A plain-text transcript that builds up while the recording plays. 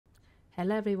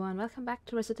Hello everyone, welcome back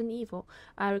to Resident Evil.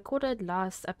 I recorded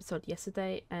last episode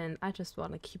yesterday and I just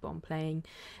want to keep on playing.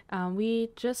 We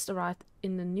just arrived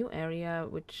in the new area,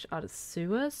 which are the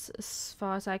sewers, as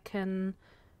far as I can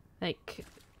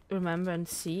remember and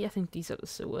see. I think these are the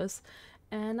sewers.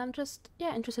 And I'm just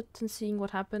interested in seeing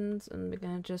what happens, and we're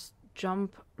gonna just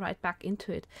jump right back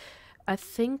into it. I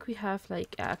think we have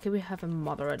we have a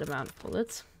moderate amount of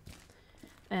bullets.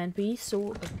 And we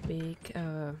saw a big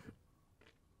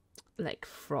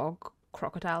frog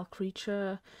crocodile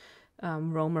creature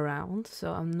roam around,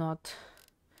 so I'm not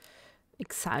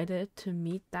excited to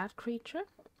meet that creature.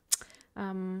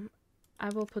 I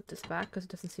will put this back because it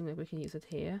doesn't seem like we can use it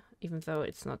here, even though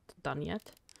it's not done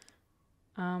yet.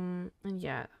 And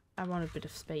yeah, I want a bit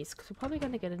of space because we're probably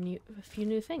gonna get a few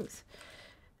new things.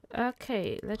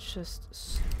 Okay, let's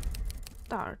just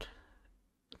start.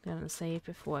 I'm gonna save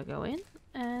before I go in,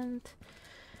 and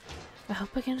I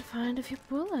hope I can find a few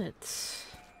bullets.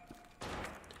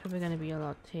 Probably gonna be a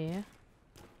lot here.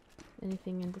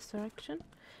 Anything in this direction?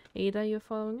 Ada, you're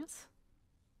following us?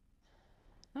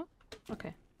 No?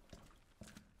 Okay.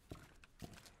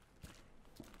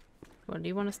 Well, do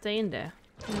you want to stay in there?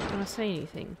 You don't want to say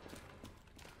anything.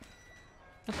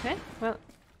 Okay, well,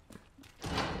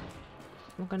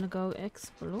 I'm gonna go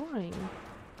exploring.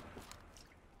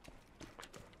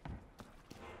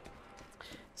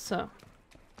 So,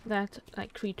 that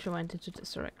creature went into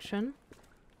this direction.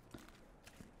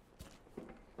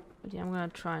 But yeah, I'm gonna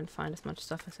try and find as much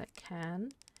stuff as I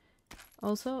can.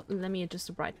 Also, let me adjust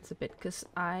the brightness a bit, because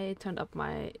I turned up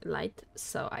my light,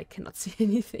 so I cannot see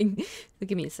anything. So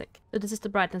give me a sec. So this is the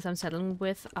brightness I'm settling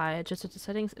with. I adjusted the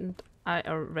settings and I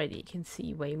already can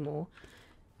see way more.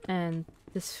 And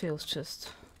this feels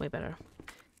just way better.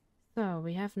 So,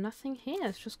 we have nothing here.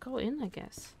 Let's just go in, I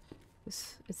guess.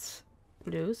 It's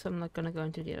blue, so I'm not gonna go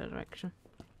into the other direction.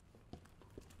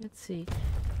 Let's see.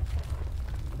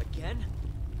 Again?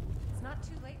 It's not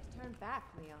too late to turn back,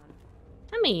 Leon.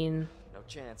 I mean... No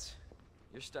chance.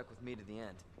 You're stuck with me to the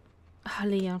end. Ah,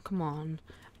 Leon, come on.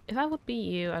 If I would be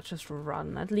you, I'd just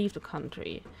run. I'd leave the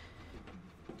country.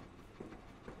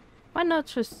 Why not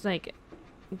just,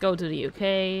 go to the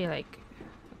UK,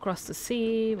 across the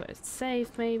sea, where it's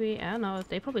safe, maybe? I don't know.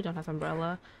 They probably don't have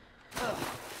umbrella.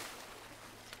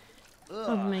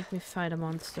 Don't make me fight a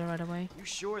monster right away. You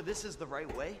sure this is the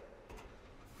right way?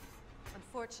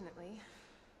 Unfortunately.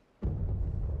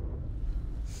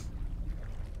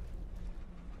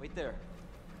 Wait there.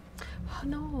 Oh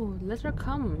no, let her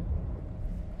come.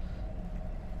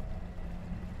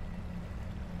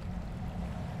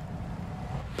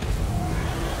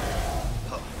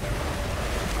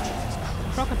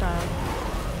 Crocodile.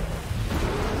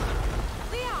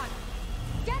 Leon!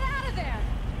 Get out of there!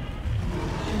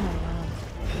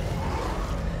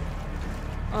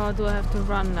 Oh, do I have to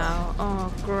run now?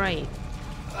 Oh, great.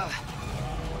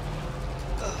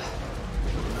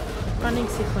 Running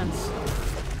sequence.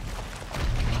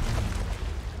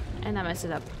 And I messed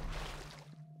it up.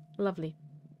 Lovely.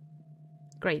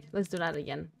 Great, let's do that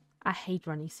again. I hate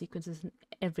running sequences in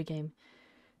every game.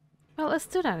 Well, let's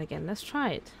do that again. Let's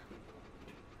try it.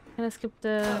 Can I skip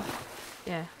the...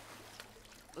 Yeah.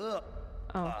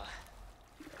 Oh.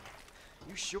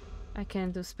 You sure? I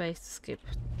can't do space to skip.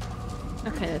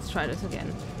 Okay, let's try this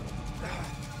again.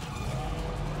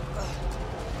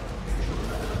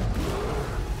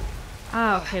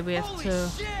 Ah, okay, we have to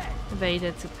evade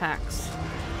its attacks.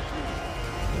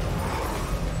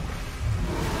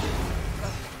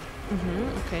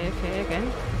 Okay,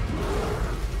 again.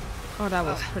 Oh, that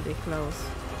was pretty close.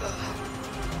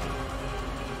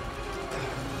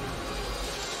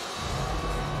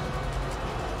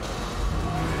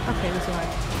 Okay, we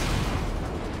survived.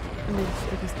 I mean,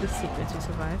 it was this sequence we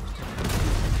survived.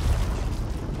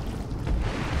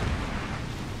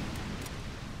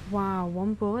 Wow,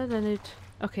 one bullet and it...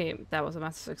 Okay, that was a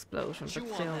massive explosion, but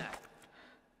still...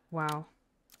 Wow.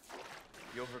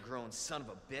 You overgrown son of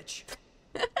a bitch.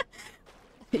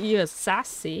 You're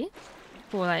sassy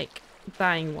for,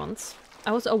 dying once.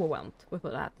 I was overwhelmed with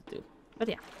what I had to do. But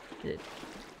yeah, I did.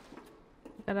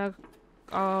 Got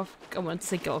our... I want to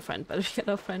say girlfriend, but we got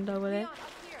our friend over there.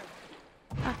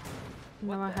 Ah,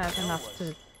 now I have enough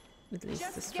to at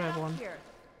least destroy one.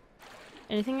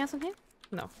 Anything else in here?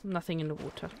 No, nothing in the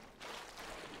water.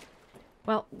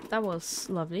 Well, that was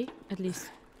lovely. At least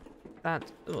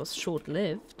that was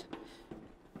short-lived.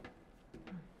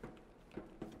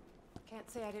 Can't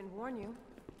say I didn't warn you.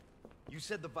 You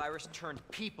said the virus turned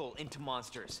people into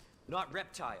monsters, not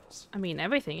reptiles. I mean,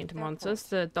 everything into monsters.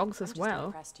 The dogs as well. I'm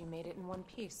impressed you made it in one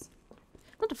piece.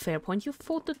 Not a fair point. You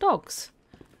fought the dogs.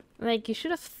 You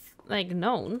should have,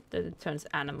 known that it turns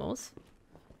animals.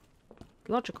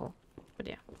 logical. But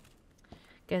yeah.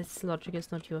 Guess logic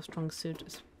is not your strong suit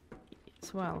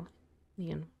as well.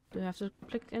 Leon, do you have to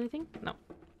click anything? No.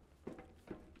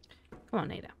 Come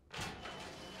on, Ada.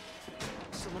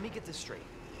 So let me get this straight.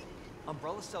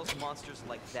 Umbrella sells monsters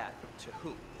like that to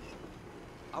who?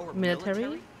 Our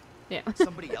Military? Yeah.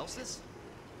 Somebody else's?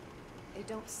 They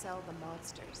don't sell the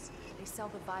monsters. They sell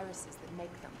the viruses that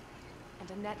make them.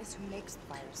 And Annette is who makes the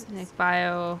viruses. Like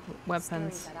bio Scary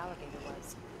weapons. as that alligator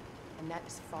was. Annette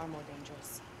is far more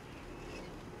dangerous.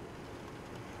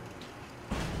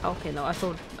 Okay, no, I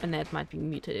thought Annette might be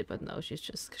mutated, but no, she's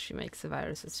just, 'cause she makes the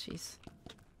viruses, she's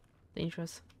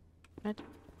dangerous. Right?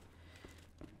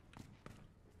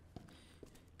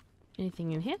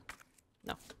 Anything in here?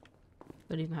 No.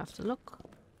 Don't even have to look.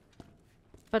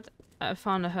 But I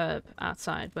found a herb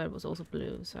outside, but it was also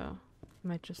blue, so I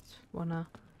might just wanna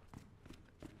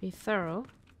be thorough.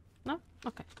 No?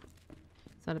 Okay.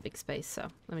 It's not a big space, so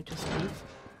let me just leave.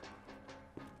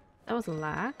 That was a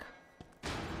lag.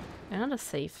 Another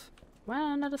safe.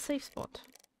 Well, another safe spot.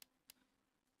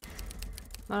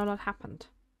 Not a lot happened.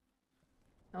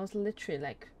 That was literally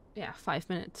like, yeah, 5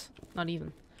 minutes. Not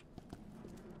even.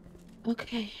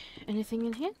 Okay, anything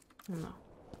in here? No.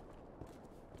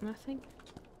 Nothing?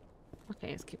 Okay,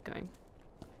 let's keep going.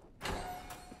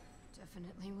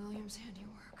 Definitely William's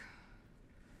handiwork.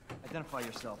 Identify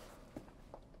yourself.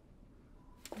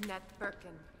 Annette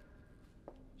Birkin.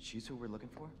 She's who we're looking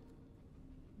for?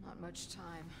 Not much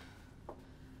time.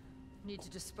 Need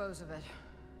to dispose of it.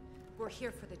 We're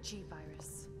here for the G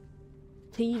virus.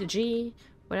 T, the G.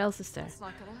 What else is there? It's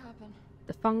not gonna happen.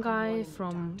 The fungi warning you,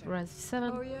 from Doctor. Resi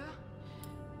 7. Oh yeah?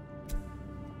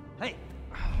 Hey!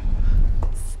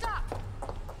 Stop!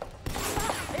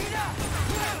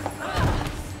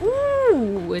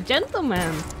 Ooh, a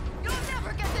gentleman. You'll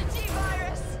never get the G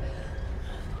virus!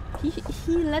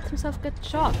 He let himself get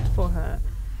shot for her.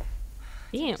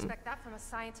 Damn. Expect that from a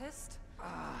scientist?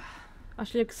 Oh,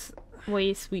 she looks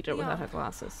way sweeter without her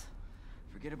glasses.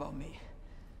 Forget about me.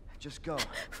 Just go.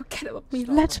 Forget about me.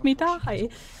 Stop Let her me before she die.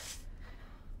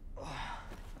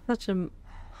 Such a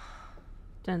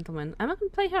gentleman. Am I gonna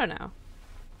play her now?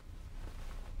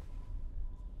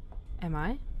 Am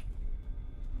I?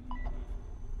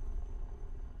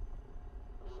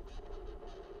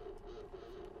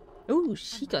 Ooh,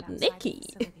 she got Outside the Nicky.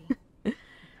 facility, in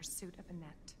pursuit of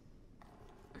Annette.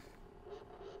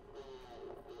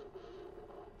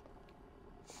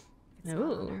 If it's not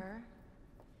Ooh. on her,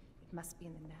 it must be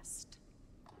in the nest.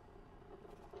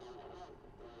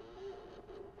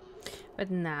 But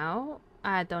now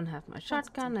I don't have my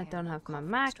shotgun, I don't have my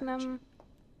magnum.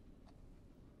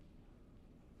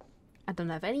 I don't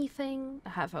have anything. I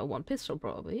have a one pistol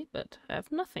probably, but I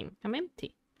have nothing. I'm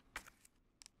empty.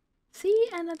 See,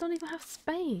 and I don't even have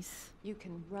space. You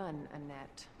can run,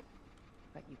 Annette,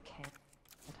 but you can't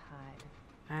hide.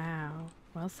 Wow,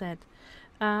 well said.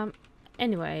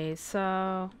 Anyway,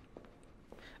 so...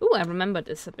 Ooh, I remember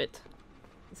this a bit.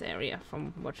 This area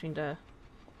from watching the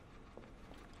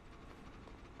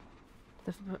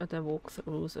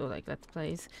walkthroughs or like let's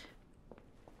plays.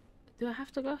 Do I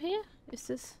have to go here? Is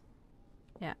this...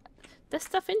 Yeah. There's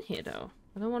stuff in here though.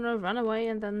 I don't want to run away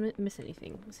and then miss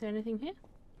anything. Is there anything here?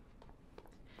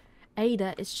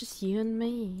 Ada, it's just you and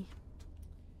me.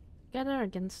 Together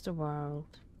against the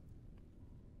world.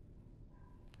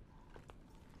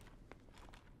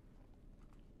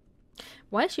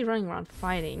 Why is she running around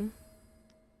fighting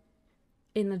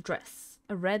in a dress?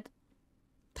 A red,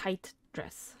 tight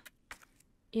dress.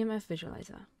 EMF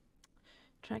visualizer.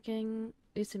 Tracking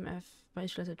EMF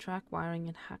visualizer, track, wiring,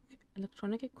 and hack.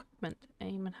 Electronic equipment.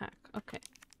 Aim and hack. Okay.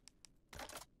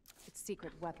 It's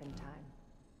secret weapon time.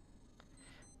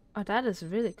 Oh, that is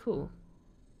really cool.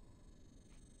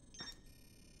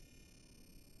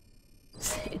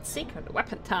 It's secret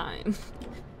weapon time.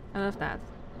 I love that.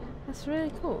 That's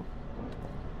really cool.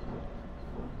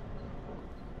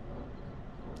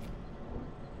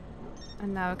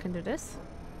 And now I can do this.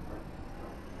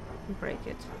 And break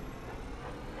it.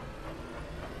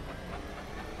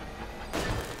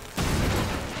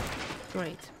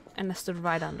 Great. And I stood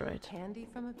right under it. Candy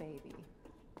from a baby.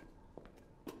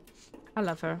 I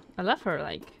love her. I love her,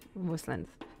 like, voice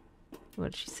length.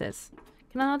 What she says.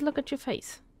 Can I not look at your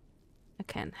face? I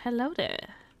can. Hello there,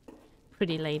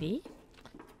 pretty lady.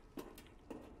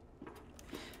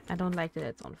 I don't like that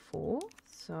it's on 4,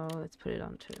 so let's put it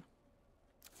on 2.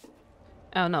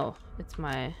 Oh no, it's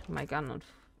my gun on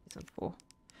it's on 4.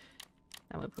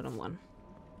 Then we put on 1.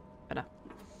 Better.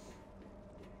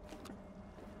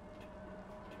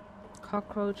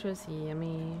 Cockroaches,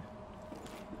 yummy.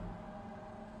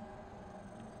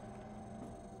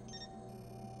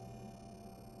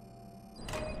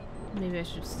 Maybe I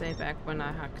should stay back when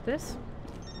I hack this.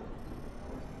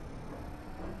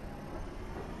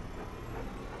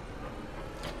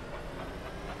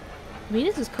 I mean,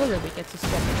 this is cool that we get to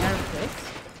swap characters,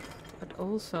 but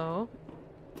also,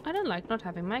 I don't like not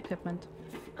having my equipment.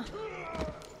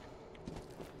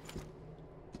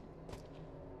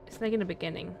 It's like in the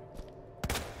beginning.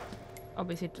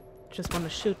 Obviously, just want to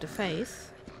shoot the face.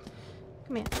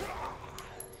 Come here.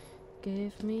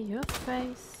 Give me your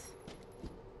face.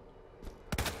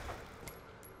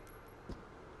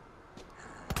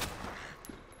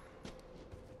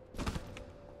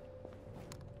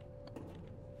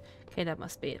 Okay, that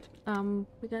must be it.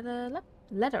 We got a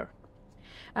letter.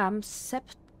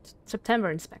 September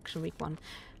inspection week 1.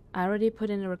 I already put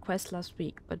in a request last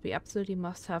week, but we absolutely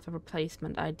must have a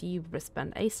replacement ID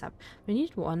wristband ASAP. We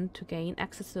need one to gain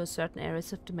access to certain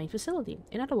areas of the main facility.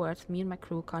 In other words, me and my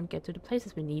crew can't get to the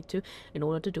places we need to in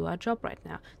order to do our job right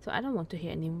now. So I don't want to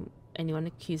hear anyone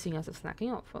accusing us of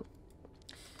slacking off. Well,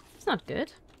 it's not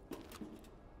good.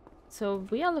 So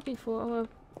we are looking for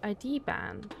a ID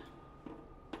band.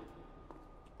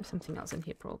 There's something else in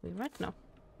here probably, right? No.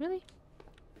 Really?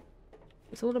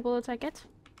 Is all the bullets I get?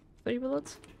 3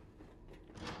 bullets?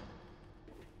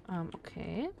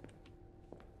 Okay.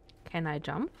 Can I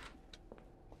jump?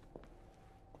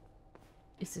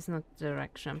 Is this not the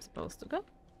direction I'm supposed to go?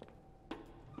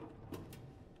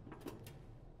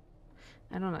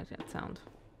 I don't like that sound.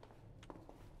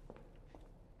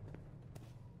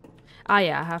 Ah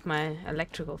yeah, I have my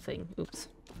electrical thing. Oops.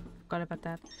 Forgot about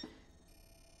that.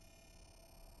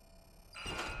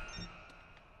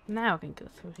 Now I can go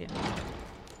through here.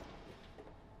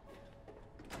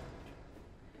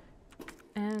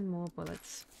 And more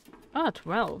bullets. Oh,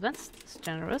 12. That's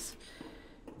generous.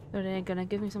 So they're gonna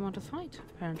give me someone to fight,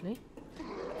 apparently.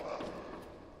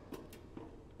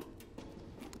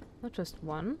 Not just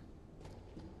one.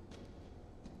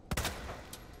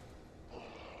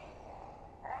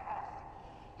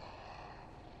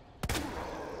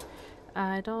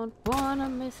 I don't wanna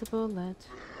miss a bullet.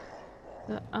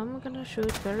 So I'm gonna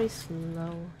shoot very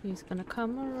slow. He's gonna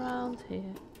come around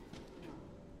here.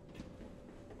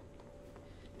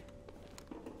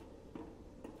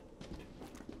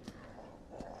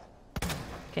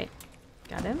 Okay,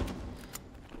 got him.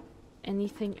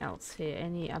 Anything else here?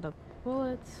 Any other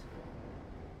bullets?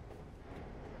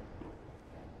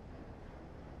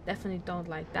 Definitely don't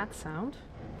like that sound.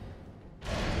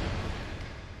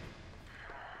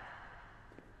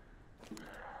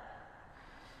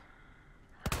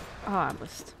 Oh, I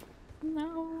missed.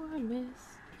 No, I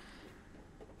missed.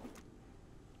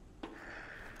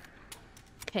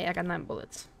 Okay, I got 9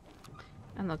 bullets.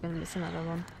 I'm not gonna miss another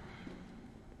one.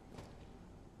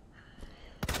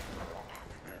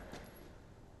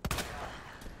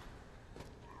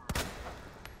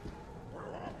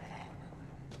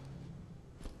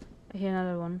 I hear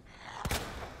another one.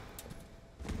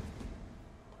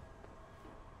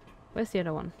 Where's the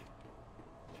other one?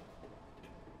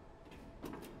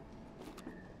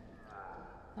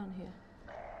 Down here.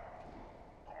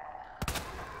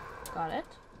 Got it.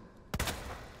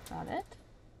 Got it.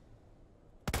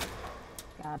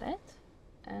 Got it.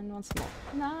 And once more.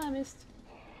 Nah, I missed.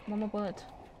 One more bullet.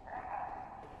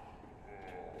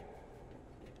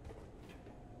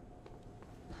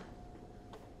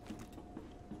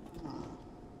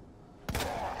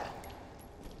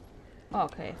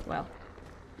 Okay, well.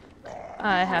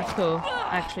 I have to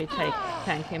actually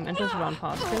tank him and just run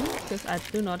past him, because I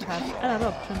do not have another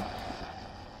option.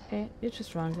 Okay, you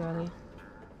just run, girlie.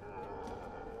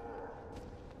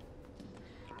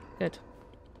 Good.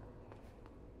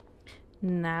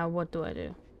 Now what do I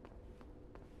do?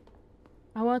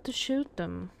 I want to shoot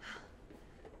them.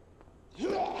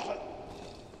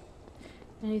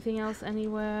 Anything else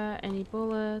anywhere? Any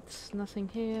bullets? Nothing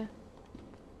here.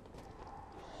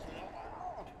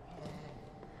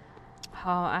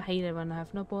 Oh, I hate it when I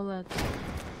have no bullets.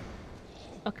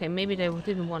 Okay, maybe they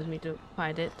didn't want me to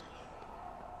fight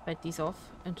these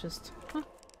off and just... Huh.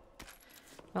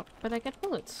 Well, but I get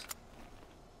bullets.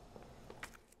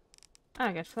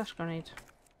 I get flash grenade.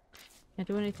 Can I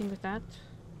do anything with that?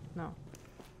 No.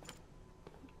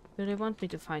 Do they want me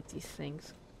to fight these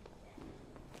things?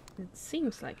 It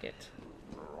seems like it.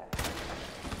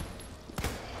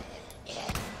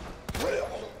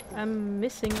 I'm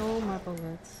missing all my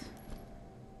bullets.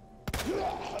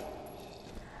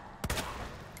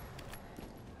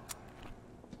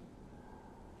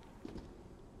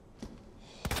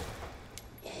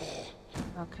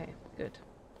 Okay, good.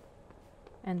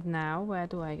 And now, where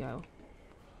do I go?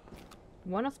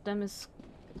 One of them is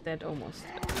dead almost.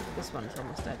 This one is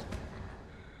almost dead.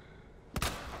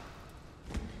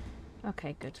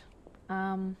 Okay, good.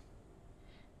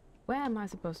 Where am I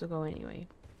supposed to go anyway?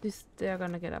 They're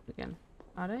gonna get up again.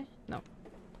 Are they? No.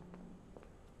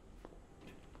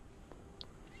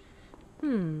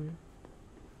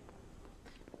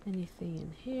 Anything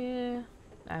in here?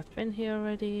 I've been here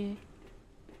already.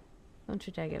 Don't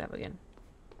you dare get up again.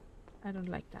 I don't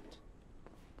like that.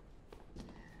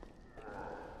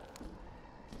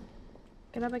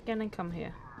 Get up again and come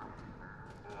here.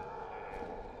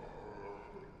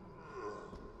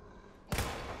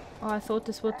 Oh, I thought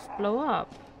this would blow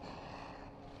up.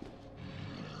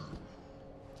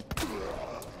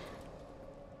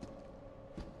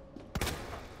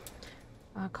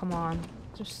 Oh, come on.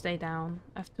 Just stay down.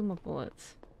 I have 2 more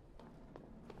bullets.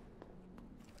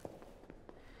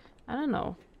 I don't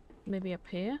know. Maybe up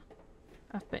here?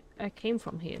 I came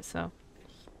from here, so...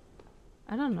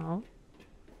 I don't know.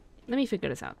 Let me figure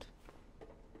this out.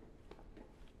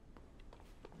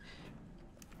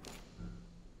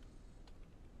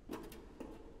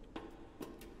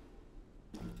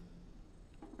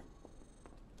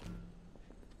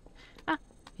 Ah!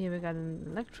 Here we got an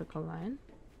electrical line.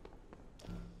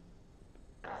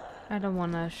 I don't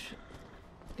wanna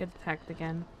get attacked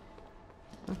again.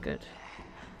 Not good.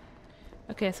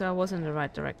 Okay, so I was in the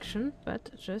right direction,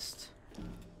 but just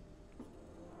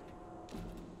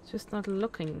not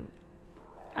looking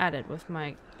at it with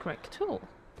my correct tool.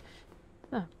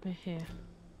 Oh, we're here.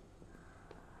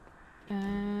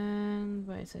 And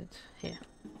where is it? Here.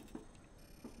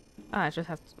 Ah, I just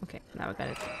have to... Okay, now I got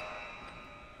it.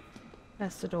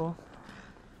 That's the door.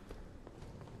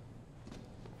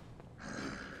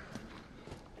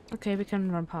 Okay, we can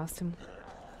run past him.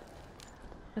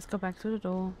 Let's go back to the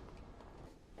door.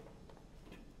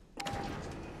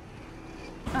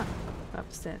 Ah,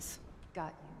 upstairs.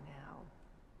 Got you now.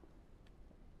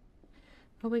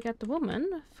 Oh, we got the woman.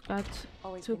 I've got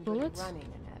Always 2 been good at bullets.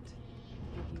 running, Annette.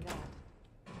 Give you that.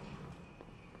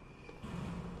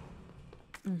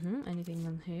 Anything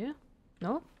in here?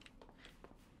 No?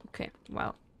 Okay,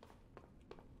 well.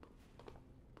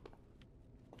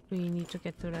 We need to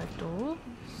get to that door,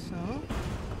 so...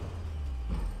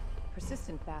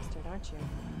 Persistent bastard, aren't you?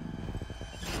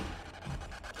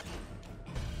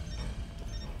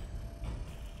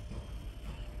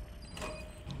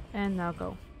 And now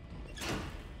go.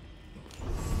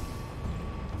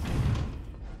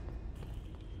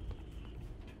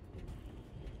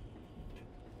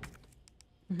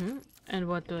 And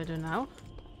what do I do now?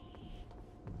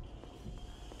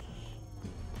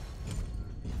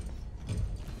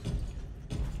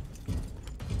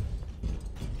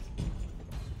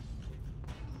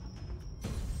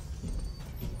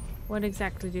 What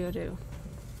exactly do you do?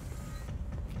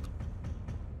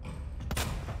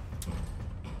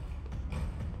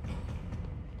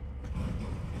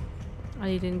 Oh,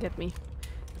 you didn't get me.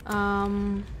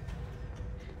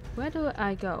 Where do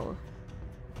I go?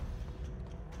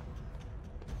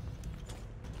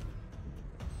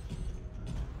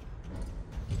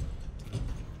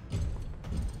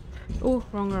 Oh,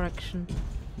 wrong direction.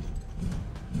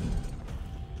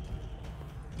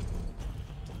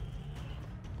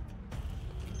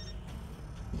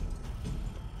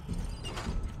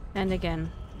 And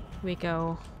again, we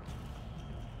go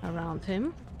around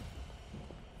him.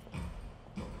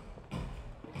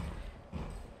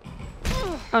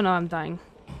 Oh no, I'm dying.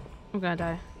 I'm gonna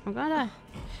die. I'm gonna die.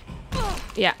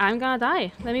 Yeah, I'm gonna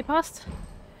die. Let me past.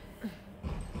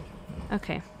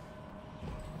 Okay.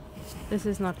 This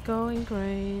is not going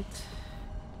great.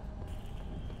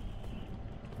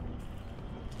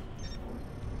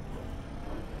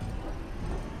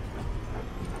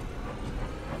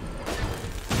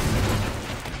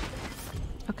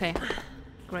 Okay.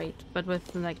 Great, but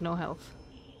with like no health.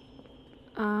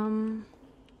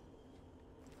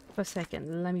 For a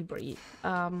second, let me breathe. Do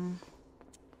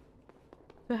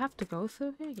I have to go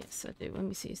through here? Yes, I do. Let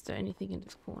me see, is there anything in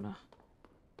this corner?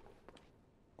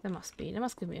 There must be. They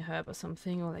must give me a herb or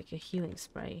something, or like a healing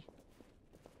spray.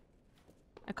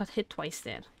 I got hit twice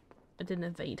there. I didn't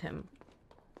evade him.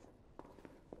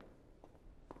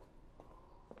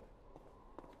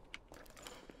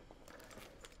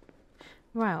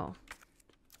 Well.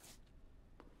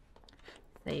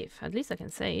 Save. At least I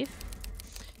can save.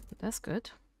 That's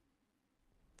good.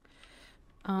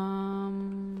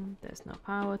 There's no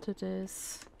power to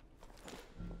this.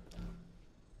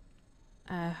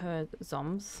 I heard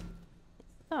zombies.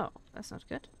 Oh, that's not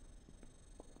good.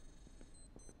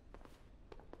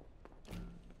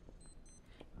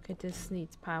 Okay, this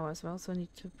needs power as well, so I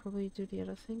need to probably do the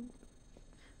other thing.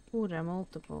 Oh, there are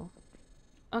multiple.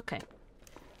 Okay.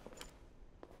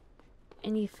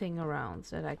 Anything around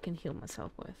that I can heal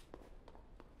myself with.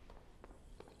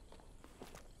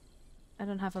 I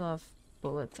don't have a lot of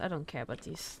bullets. I don't care about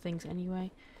these things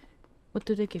anyway. What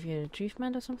do they give you? An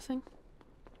achievement or something?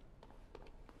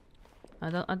 I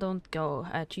don't go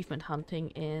achievement hunting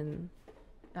in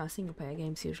single player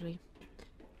games usually.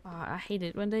 I hate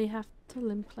it when they have to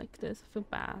limp like this. I feel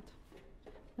bad.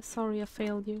 I'm sorry I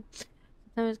failed you.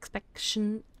 No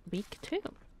inspection week 2.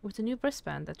 With the new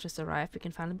wristband that just arrived, we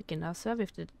can finally begin our survey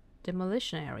of the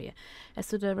demolition area. As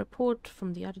to the report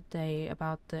from the other day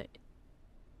about the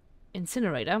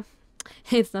incinerator,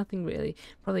 it's nothing really.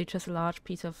 Probably just a large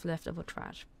piece of leftover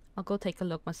trash. I'll go take a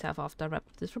look myself after I wrap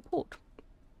up this report.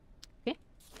 Okay.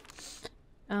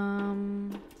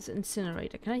 This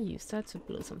incinerator. Can I use that to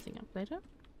blow something up later?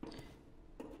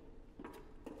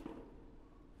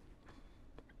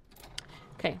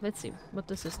 Okay, let's see. What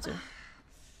does this do?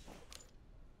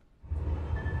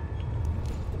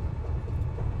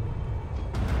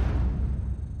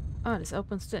 Oh, this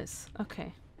opens this.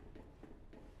 Okay.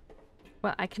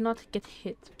 Well, I cannot get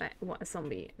hit by a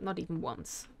zombie. Not even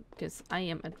once. Because I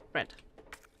am at red.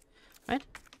 Right?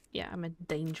 Yeah, I'm in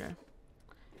danger.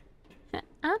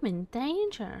 I'm in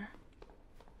danger.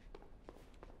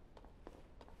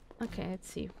 Okay,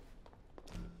 let's see.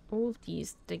 All of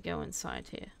these, they go inside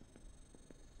here.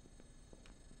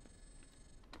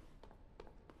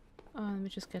 Let me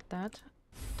just get that.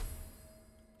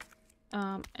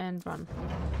 And run.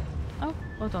 Oh,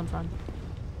 don't run.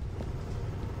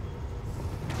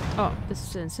 Oh, this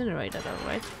is an incinerator though,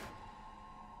 right?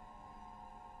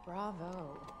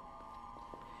 Bravo.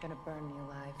 Gonna burn me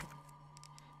alive.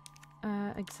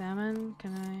 Examine,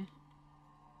 can I?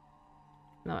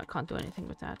 No, I can't do anything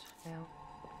with that. Well,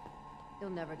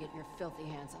 you'll never get your filthy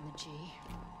hands on the G.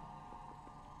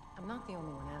 I'm not the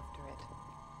only one after it.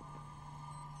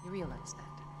 You realize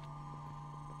that?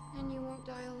 And you won't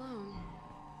die alone.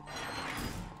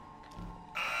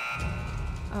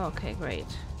 Oh, okay,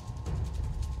 great.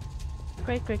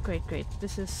 Great, great, great, great.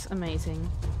 This is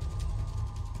amazing.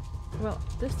 Well,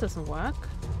 this doesn't work.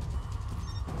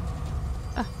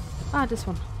 This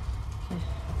one. Okay.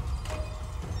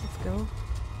 Let's go.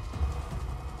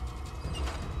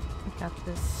 I got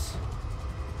this.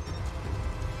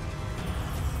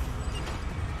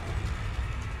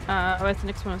 Where's the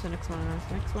next one? Where's the next one? Where's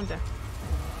the next one? There.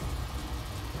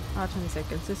 20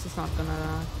 seconds. This is not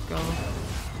gonna go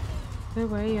the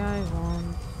way I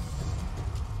want.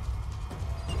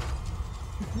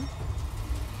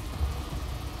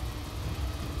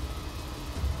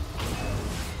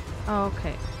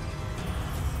 Okay.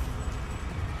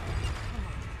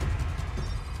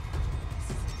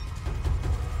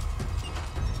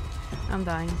 I'm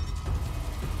dying.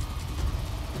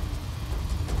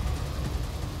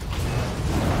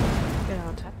 Get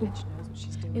out. That bitch knows what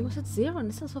she's doing. It was at 0 and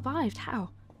it still survived. How?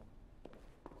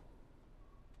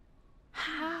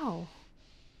 How?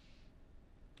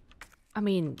 I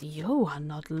mean, you are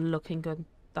not looking good,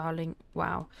 darling.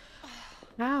 Wow.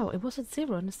 Wow, it was at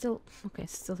 0 and it still... Okay,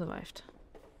 still survived.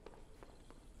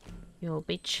 You old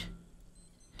bitch.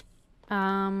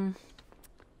 Yeah,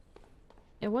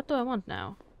 what do I want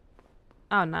now?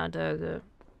 Oh, now the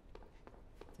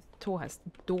door has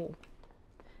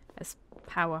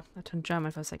power. I turned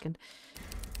German for a second.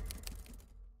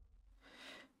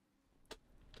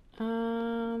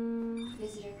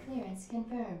 Visitor clearance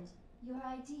confirmed. Your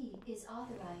ID is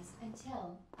authorized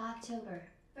until October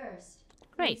 1st.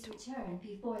 Great. Please return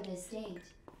before this date.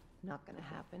 Not gonna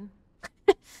happen.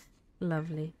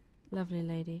 Lovely. Lovely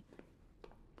lady.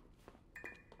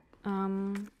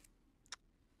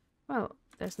 Well,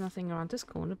 there's nothing around this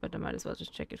corner, but I might as well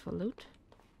just check it for loot.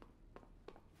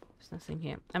 There's nothing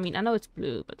here. I mean, I know it's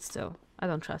blue, but still, I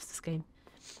don't trust this game.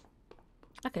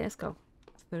 Okay, let's go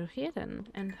through here then,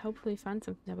 and hopefully find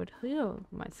something that would heal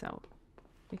myself.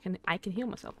 I can heal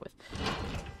myself with.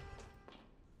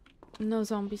 No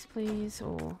zombies, please,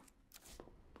 or...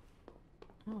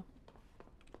 Oh.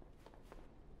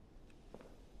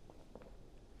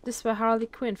 This is where Harley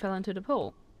Quinn fell into the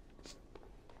pool.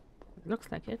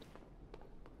 Looks like it.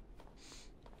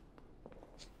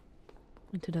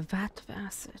 Into the vat of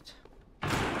acid.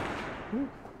 Ooh.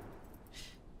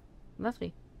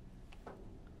 Lovely.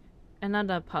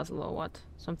 Another puzzle or what?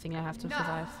 Something I have to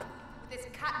survive. This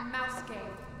cat and mouse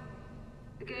game.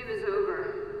 The game is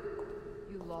over.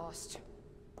 You lost.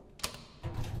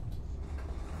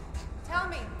 Tell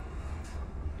me,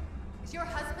 is your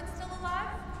husband still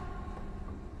alive?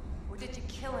 Or did you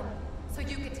kill him so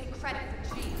you could take credit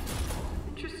for G?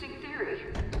 Interesting theory.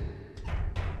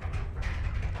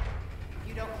 If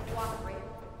you don't cooperate,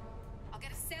 I'll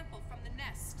get a sample from the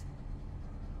nest.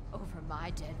 Over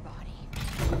my dead body.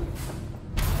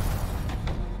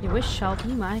 Your wish shall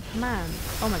be my command.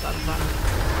 Oh my god, run.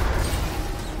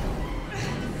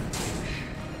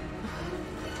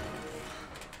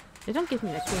 They don't give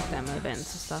me like quick ammo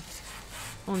events and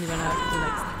stuff. Only when I have to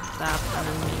like stab an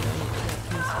enemy or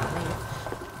use grenade.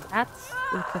 That's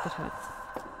look like it hurts.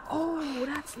 Oh,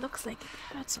 that looks like it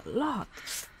hurts a lot.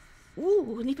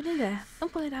 Ooh, leave it in there.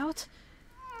 Don't pull it out.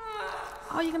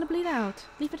 Oh, you're gonna bleed out.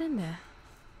 Leave it in there.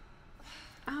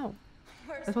 Ow.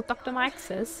 That's what Dr. Mike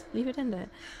says. Leave it in there.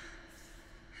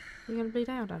 You're gonna bleed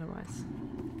out otherwise.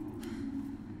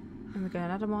 And we got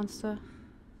another monster.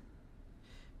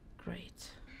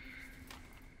 Great.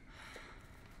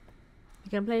 We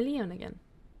can play Leon again.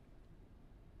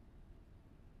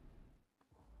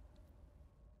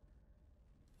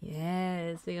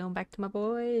 Yes, we're going back to my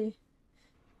boy.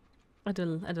 I do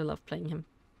love playing him.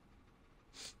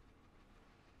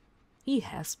 He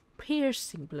has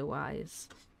piercing blue eyes.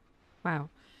 Wow.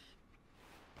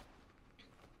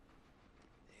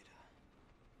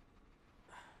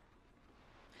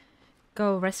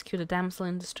 Go rescue the damsel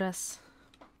in distress.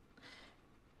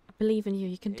 I believe in you.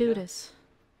 You can do this.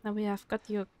 Now we have got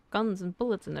your guns and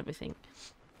bullets and everything.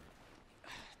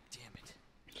 Damn it.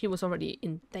 She was already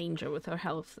in danger with her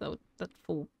health, though that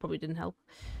fool probably didn't help.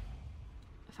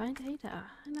 Find Ada,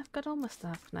 and I've got all my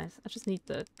stuff. Nice. I just need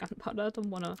the gunpowder. I don't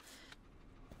want to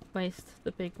waste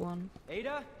the big one.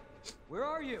 Ada, where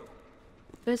are you?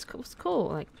 But it was cool,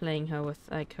 like playing her with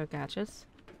like her gadgets.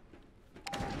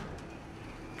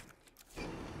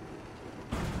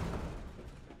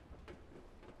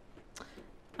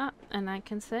 Ah, and I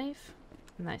can save.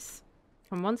 Nice.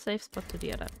 From one safe spot to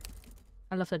the other.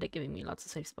 I love that they're giving me lots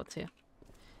of safe spots here.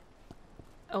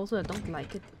 Also, I don't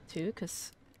like it too,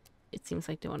 because it seems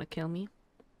like they want to kill me.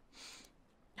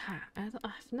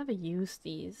 I've never used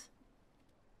these.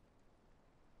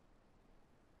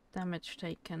 Damage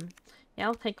taken. Yeah,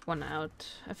 I'll take one out.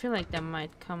 I feel like there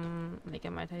might come, like I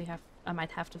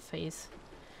might have to face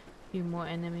a few more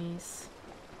enemies.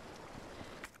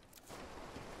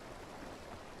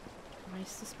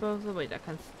 Waste disposal. Wait, I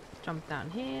can jump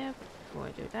down here before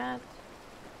I do that.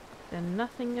 Then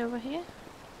nothing over here.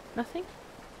 Nothing.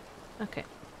 Okay.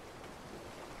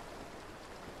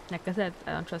 Like I said,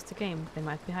 I don't trust the game. They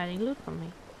might be hiding loot from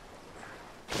me.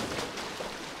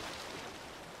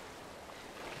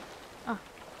 Ah.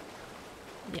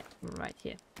 Yeah, right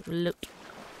here. Loot.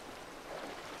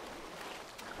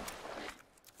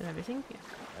 And everything here.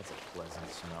 That's a pleasant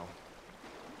smell.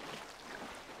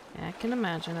 Yeah, I can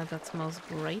imagine that that smells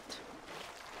great.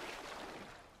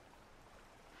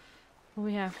 What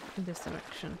we have in this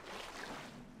direction?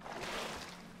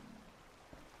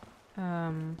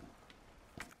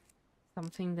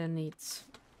 Something that needs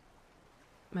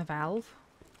a valve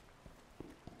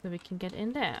so we can get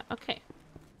in there. Okay,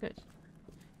 good.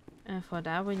 And for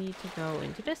that we need to go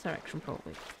into this direction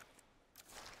probably.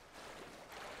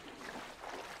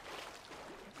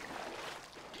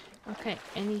 Okay,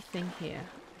 anything here?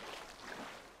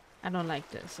 I don't like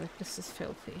this. Like, this is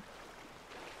filthy.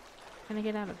 Can I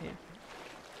get out of here?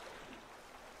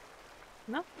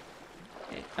 No?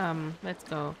 Okay, let's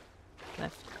go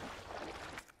left.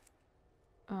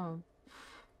 Oh,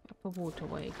 upper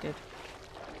waterway, good.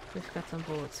 We've got some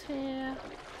bullets here.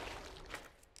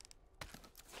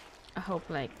 I hope,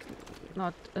 like,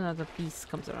 not another beast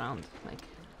comes around, like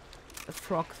the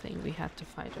frog thing we had to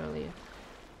fight earlier.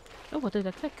 Oh, what did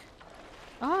I click?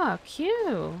 Ah,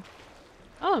 Q!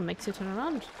 Oh, it makes you turn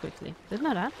around quickly. Didn't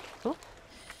know that. Cool.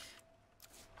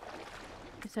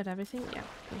 Is that everything? Yeah,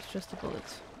 it's just the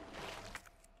bullets.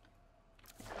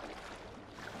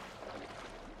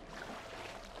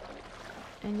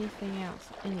 Anything else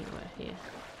anywhere here?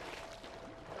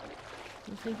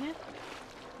 Nothing here?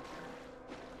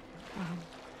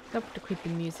 Stop the creepy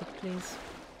music, please.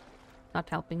 Not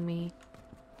helping me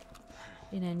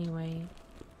in any way.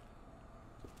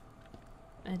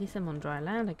 At least I'm on dry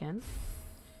land again.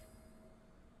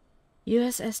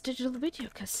 USS digital video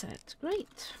cassette.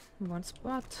 Great. One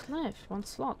spot left. One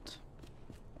slot.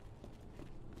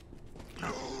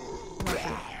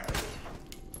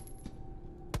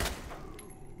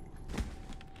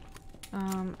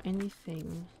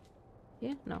 Anything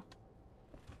here? No.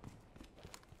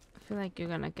 I feel like you're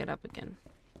gonna get up again.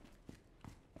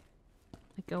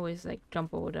 Like always, like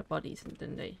jump over their bodies and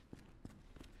then they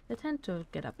tend to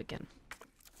get up again.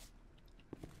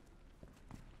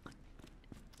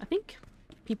 I think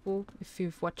people, if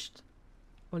you've watched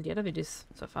all the other videos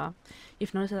so far,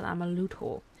 you've noticed that I'm a loot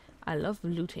whore. I love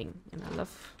looting and I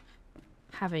love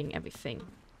having everything,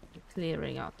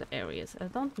 clearing out the areas. I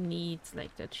don't need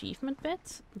like the achievement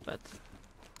bits, but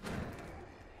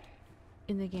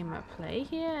in the game I play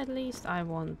here, at least I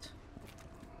want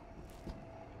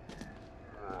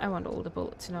all the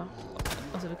bullets, you know.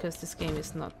 Also because this game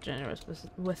is not generous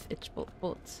with its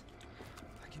bullets.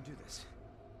 I can can do this.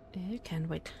 You can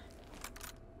wait.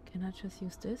 Can I just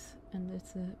use this and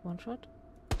it's a one shot?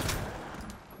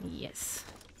 Yes.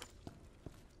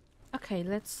 Okay,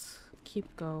 let's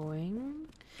keep going.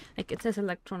 Like it says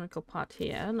electronical part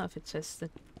here. I don't know if it says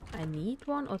that I need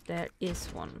one or there is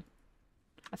one.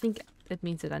 I think it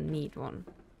means that I need one.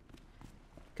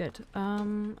 Good.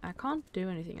 I can't do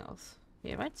anything else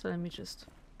here, right? So let me just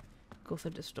go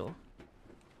through this door.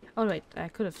 Oh wait, I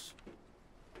could have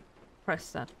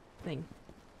pressed that thing.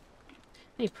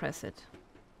 Let me press it.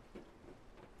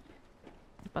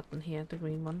 The button here, the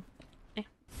green one. Eh.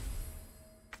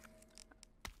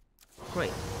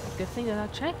 Great. Good thing that I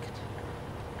checked.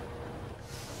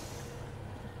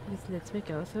 This lets me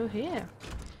go through here.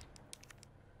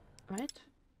 Right?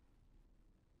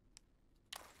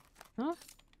 No?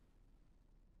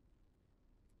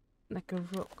 Like a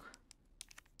rook.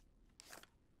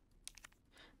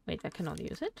 Wait, I cannot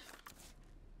use it?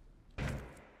 I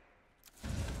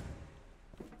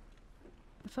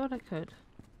thought I could.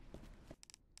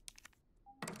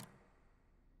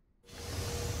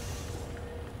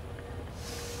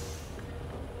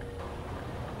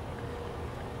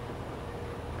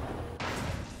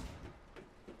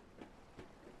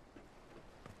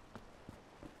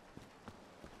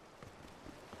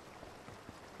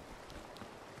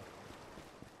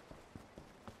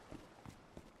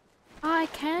 I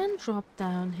can drop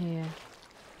down here.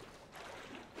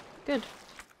 Good.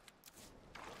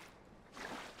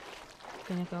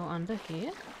 Can I go under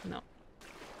here? No.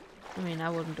 I mean, I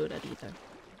wouldn't do that either.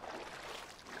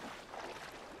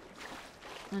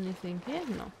 Anything here?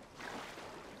 No.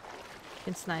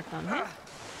 Can slide down here?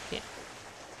 Yeah.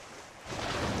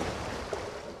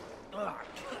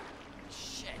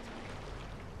 Shit.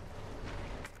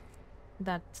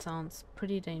 That sounds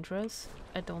pretty dangerous.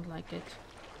 I don't like it.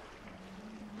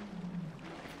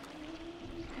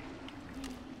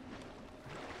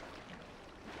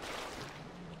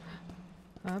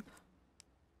 Herb.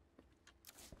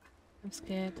 I'm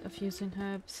scared of using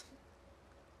herbs.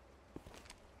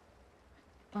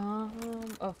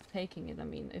 Of taking it, I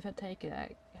mean. If I take it,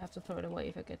 I have to throw it away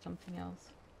if I get something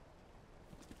else.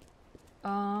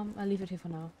 I'll leave it here for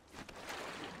now.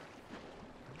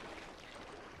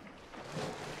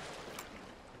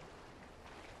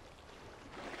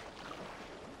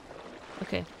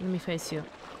 Okay, let me face you.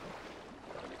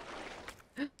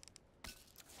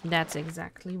 That's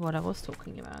exactly what I was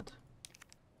talking about.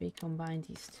 We combine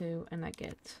these two and I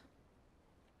get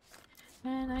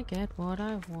what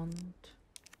I want.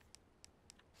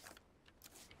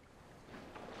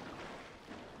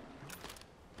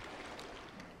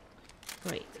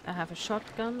 Great, I have a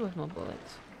shotgun with no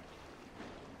bullets.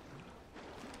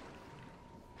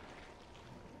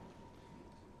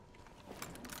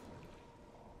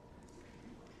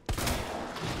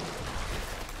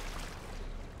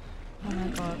 Oh my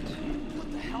god.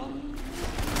 What the hell?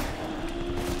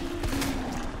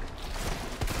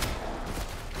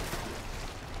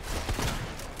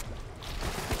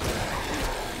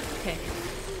 Okay.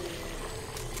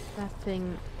 That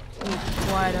thing needs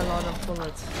quite a lot of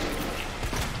bullets.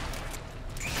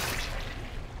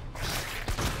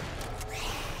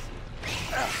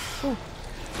 Oh,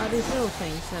 are these little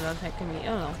things that are attacking me?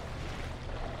 Oh no.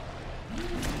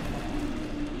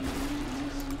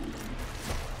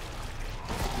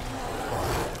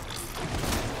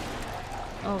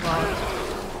 Oh god.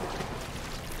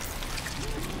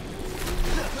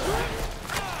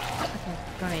 Okay,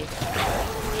 great.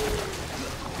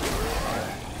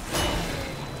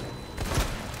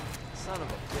 Son of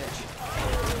a bitch.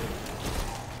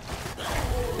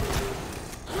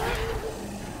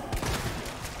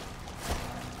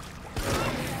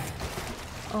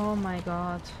 Oh my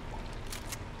god.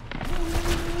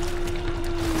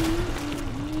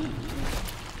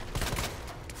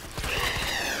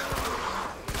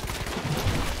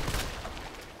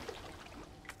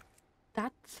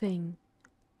 That thing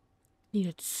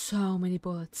needed so many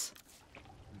bullets.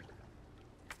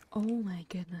 Oh my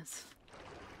goodness.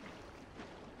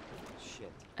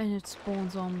 Shit. And it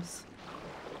spawns zombies.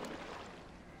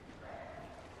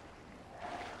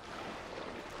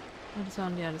 What is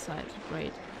on the other side?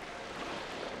 Great.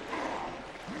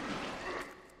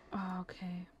 Oh,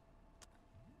 okay.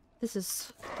 This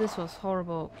was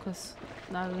horrible because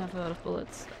now we have a lot of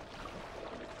bullets.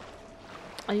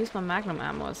 I used my magnum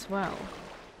ammo as well.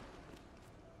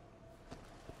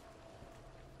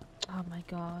 Oh my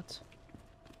god.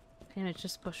 Can I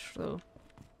just push through?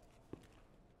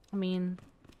 I mean,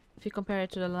 if you compare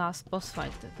it to the last boss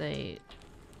fight that they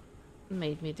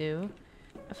made me do,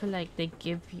 I feel like they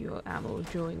give you ammo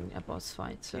during a boss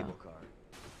fight, so... Cable car.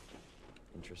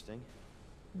 Interesting.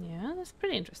 Yeah, that's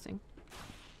pretty interesting.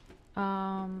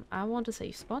 I want a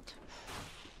safe spot.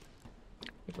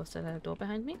 It was that a door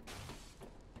behind me.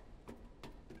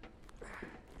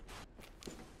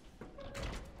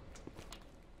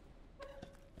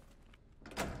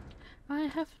 I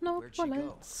have no Where'd she go?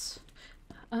 bullets.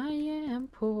 I am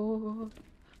poor.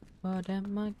 What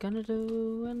am I gonna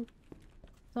do when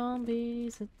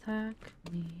zombies attack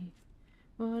me?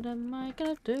 What am I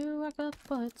gonna do? I got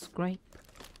bullets. Great.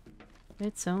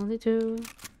 It's only 2.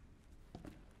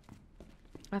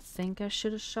 I think I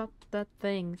should have shot that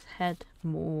thing's head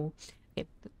more. Okay,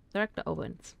 Director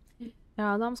Owens. There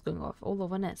are alarms going off all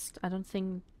over Nest. I don't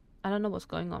know what's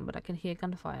going on, but I can hear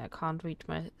gunfire. I can't reach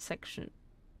my section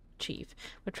chief.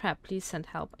 We're trapped. Please send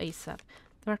help ASAP.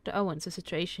 Director Owens, the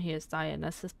situation here is dire.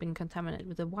 Nest has been contaminated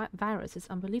with a virus. It's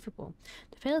unbelievable.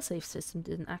 The failsafe system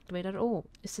didn't activate at all.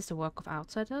 Is this the work of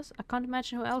outsiders? I can't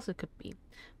imagine who else it could be.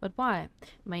 But why?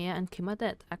 Maya and Kim are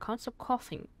dead. I can't stop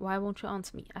coughing. Why won't you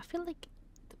answer me? I feel like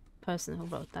the person who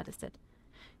wrote that is dead.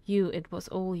 You, it was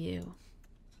all you.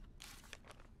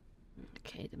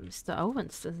 Okay, the Mr.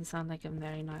 Owens doesn't sound like a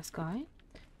very nice guy.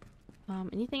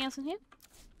 Anything else in here?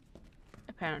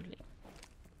 Apparently.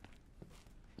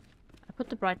 I put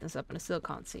the brightness up and I still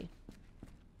can't see.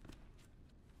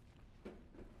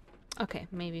 Okay,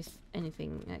 maybe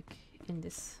anything like in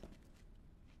this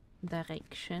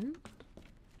direction.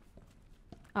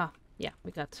 Ah, yeah,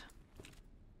 we got...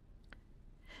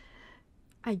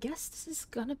 I guess this is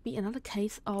gonna be another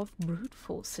case of brute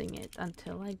forcing it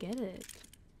until I get it.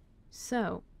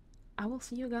 So, I will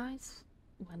see you guys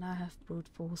when I have brute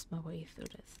forced my way through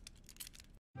this.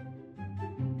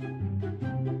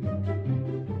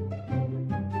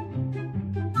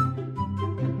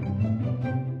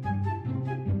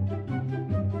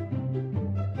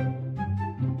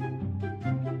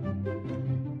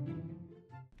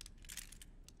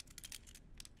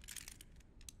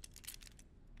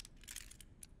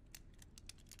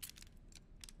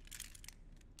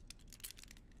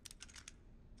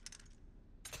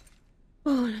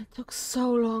 Oh, it took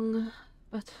so long,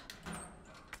 but...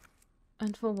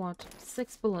 And for what?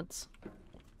 6 bullets.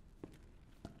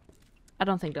 I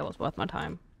don't think that was worth my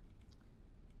time.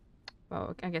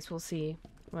 Well, I guess we'll see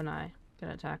when I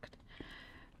get attacked.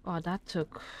 Oh, that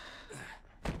took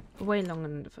way longer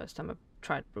than the first time I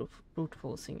tried brute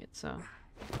forcing it, so...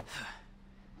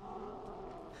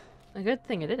 A good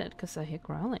thing I did it, because I hear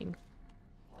growling.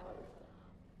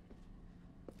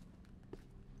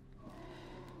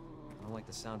 I don't like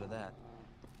the sound of that.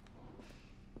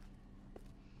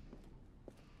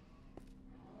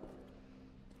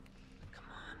 Come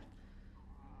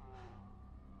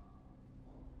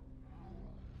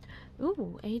on.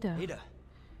 Ooh, Ada. Ada.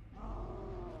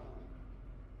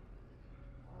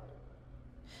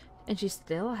 And she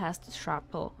still has the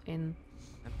shrapnel in,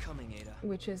 I'm coming, Ada.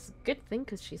 which is a good thing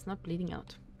because she's not bleeding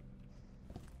out.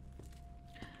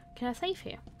 Can I save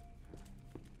here?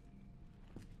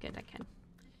 Good, I can.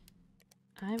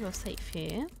 I will save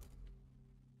here.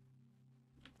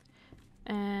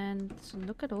 And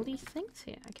look at all these things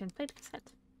here. I can play the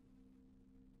cassette.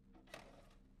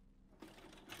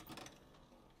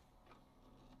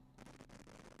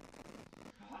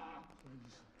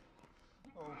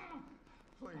 Oh,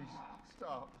 please,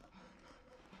 stop.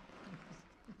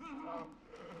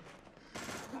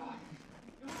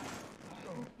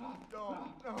 Stop.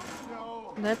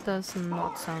 No. That does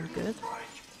not sound good.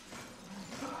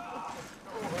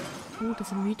 Oh,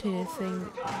 there's a mutated thing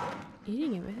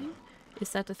eating everything. Is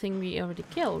that the thing we already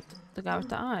killed? The guy with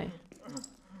the eye?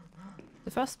 The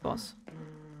first boss?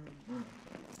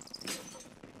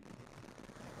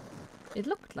 It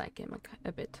looked like him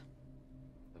a bit.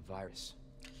 The virus.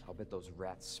 I'll bet those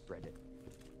rats spread it.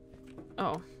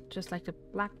 Oh, just like the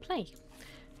Black Plague.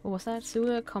 Or was that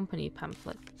sewer company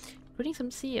pamphlet? Greetings from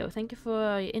CEO. Thank you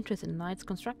for your interest in Knight's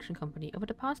construction company. Over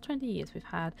the past 20 years, we've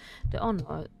had the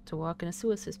honor to work in a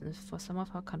sewer system for some of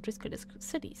our country's greatest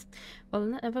cities, while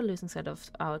an ever-losing set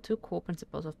of our 2 core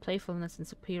principles of playfulness and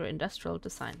superior industrial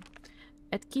design.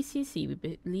 At KCC,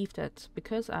 we believe that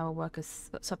because our work is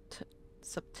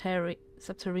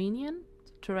subterranean,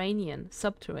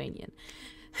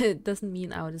 it doesn't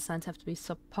mean our designs have to be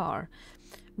subpar.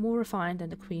 More refined than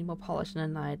the queen, more polished than a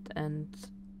knight, and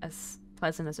as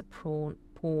pleasant as a pawn.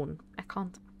 I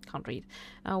can't read.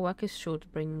 Our work is sure to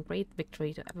bring great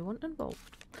victory to everyone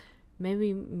involved. May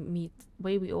we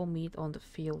all meet on the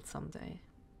field someday.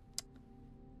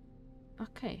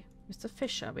 Okay, Mr.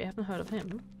 Fisher, we haven't heard of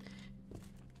him.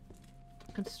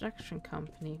 Construction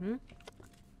company,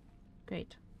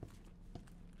 Great.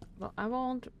 Well, I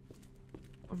won't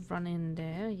run in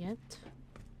there yet.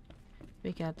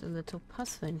 We got a little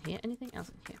puzzle in here. Anything else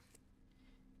in here?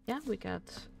 Yeah, we got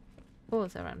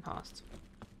bullets I ran past.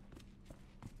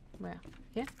 Where?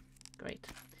 Here? Great.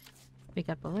 We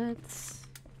got bullets.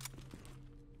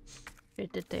 Where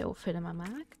did they all fit in my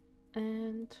mag?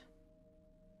 And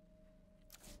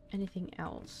anything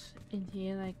else in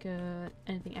here? Like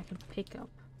anything I can pick up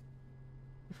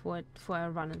before I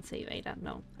run and save Ada?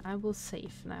 No, I will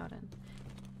save now then.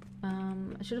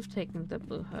 I should have taken the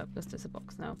blue herb because there's a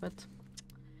box now, but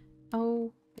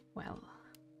oh well.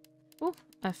 Oh,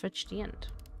 I've reached the end.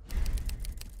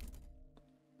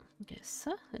 Yes,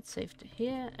 let's save to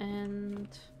here, and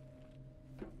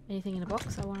anything in the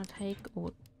box I want to take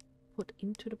or put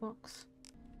into the box.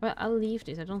 Well, I'll leave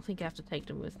these. I don't think I have to take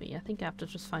them with me. I think I have to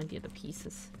just find the other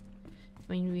pieces.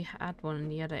 I mean, we had one in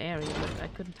the other area, but I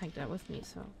couldn't take that with me,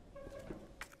 so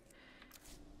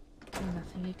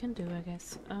nothing you can do, I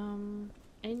guess.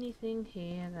 Anything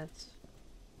here that's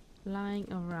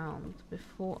lying around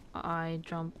before I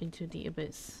jump into the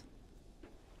abyss?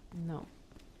 No.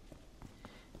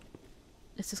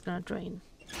 It's just gonna drain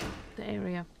the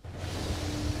area.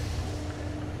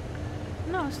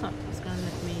 No, it's not. It's gonna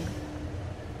let me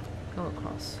go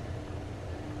across.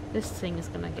 This thing is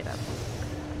gonna get up.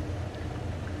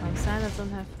 I'm sad I don't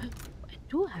have... I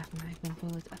do have magma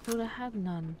bullets. I thought I had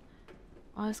none.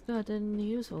 Oh, it's good. I didn't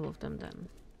use all of them then.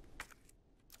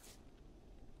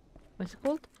 What's it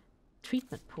called?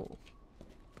 Treatment pool.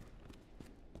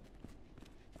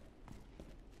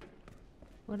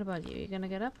 What about you? You gonna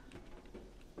get up?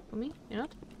 For me? You're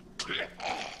not?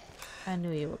 I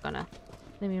knew you were gonna.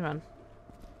 Let me run.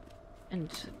 And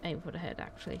aim for the head,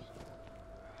 actually.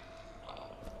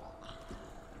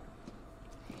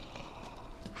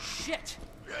 Shit!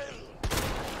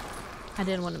 I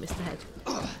didn't want to miss the head.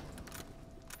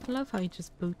 I love how you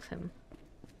just boots him.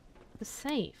 The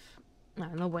safe.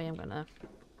 No way I'm gonna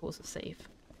pause a save.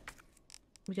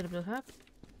 We get a blue herb.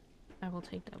 I will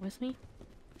take that with me.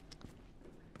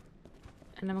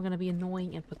 And I'm gonna be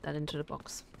annoying and put that into the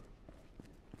box.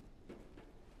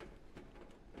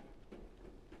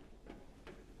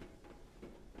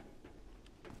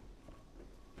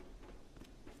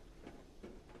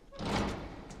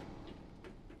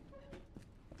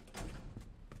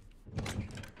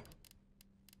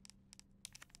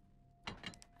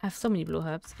 I have so many blue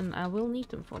herbs and I will need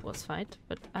them for a boss fight,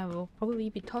 but I will probably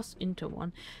be tossed into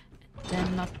one and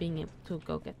then not being able to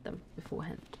go get them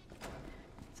beforehand.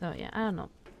 So yeah, I don't know.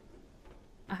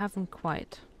 I haven't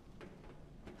quite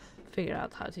figured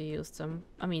out how to use them.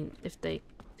 I mean, if they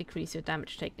decrease your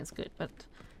damage taken is good, but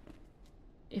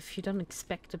if you don't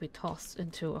expect to be tossed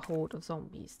into a horde of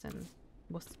zombies, then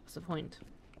what's the point?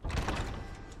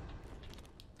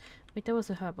 Wait, there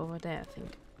was a herb over there, I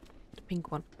think. The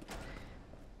pink one.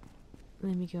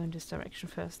 Let me go in this direction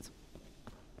first.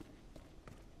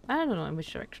 I don't know in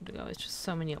which direction to go, it's just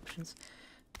so many options.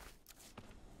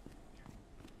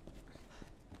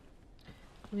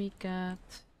 We got...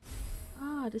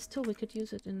 Ah, this tool, we could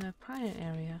use it in the prior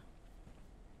area.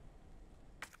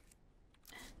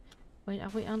 Wait, are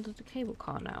we under the cable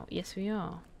car now? Yes, we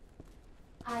are.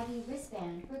 ID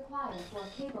wristband required for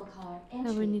cable car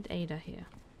entry. No, we need Ada here.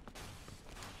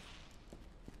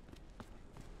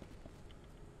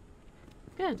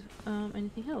 Good.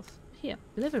 Anything else? Here,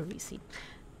 delivery receipt.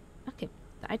 Okay,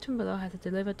 the item below has it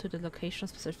delivered to the location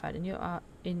specified in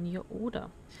your order.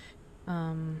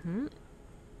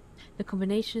 The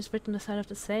combination is written on the side of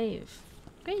the safe.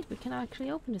 Great, we can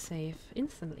actually open the safe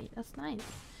instantly. That's nice.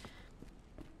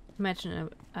 Imagine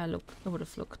I would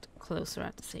have looked closer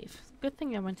at the safe. Good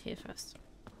thing I went here first.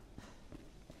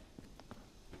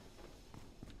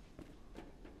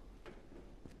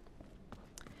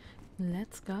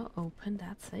 Let's go open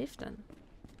that safe then.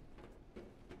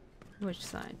 Which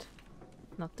side?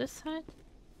 Not this side?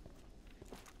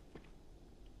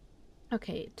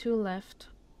 Okay, 2 left.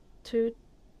 2,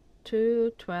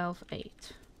 12,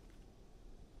 8.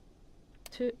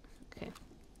 2, okay.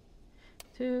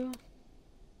 2.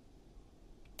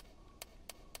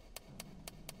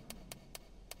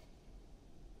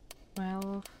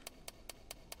 12,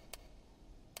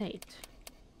 8.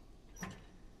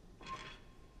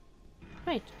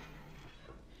 Great.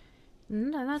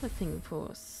 And another thing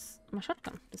for my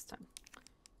shotgun this time.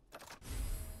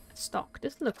 Stock.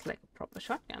 This looks like a proper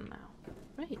shotgun now.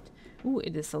 Great. Ooh,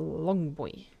 it is a long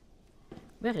boy.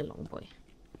 Very long boy.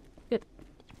 Good.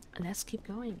 Let's keep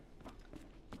going.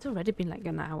 It's already been like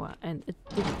an hour and it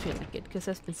didn't feel like it because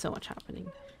there's been so much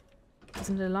happening. Because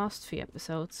in the last few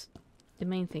episodes, the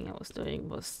main thing I was doing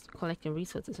was collecting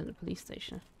resources in the police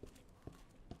station.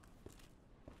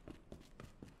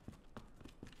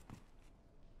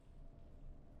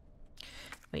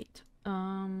 Wait,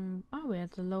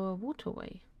 the lower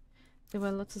waterway. There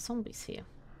were lots of zombies here.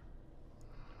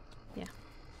 Yeah.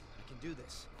 I can do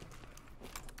this.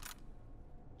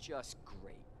 Just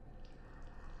great.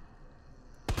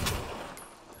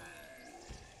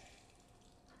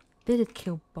 Did it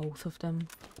kill both of them?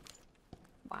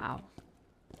 Wow.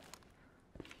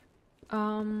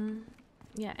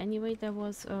 Yeah, anyway, there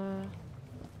was a...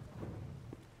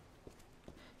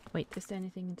 Wait, is there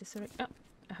anything in this area? Oh,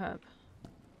 a herb.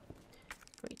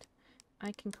 Great.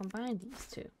 I can combine these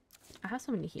two. I have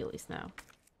so many healies now.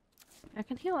 I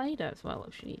can heal Ada as well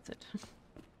if she needs it.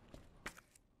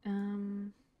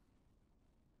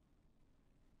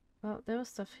 Well, there was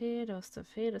stuff here, there was stuff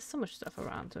here. There's so much stuff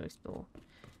around to explore.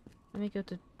 Let me go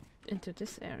into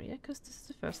this area, because this is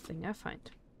the first thing I find.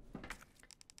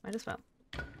 Might as well.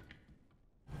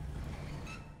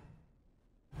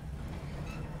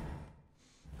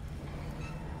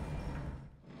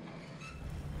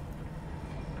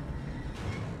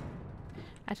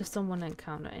 I just don't want to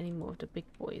encounter any more of the big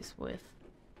boys with...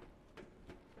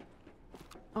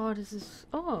 Oh, this is...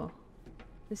 Oh!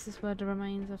 This is where the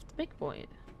remains of the big boy...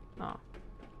 Oh.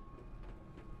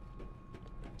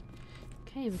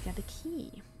 Okay, we got a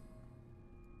key.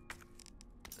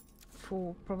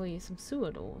 For probably some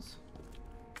sewer doors.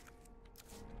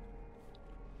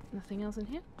 Nothing else in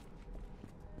here?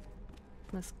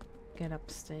 Let's get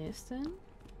upstairs then.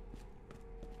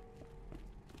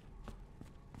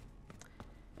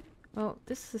 Well,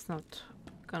 this is not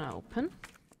gonna open.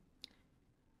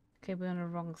 Okay, we're on the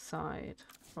wrong side,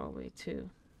 probably too.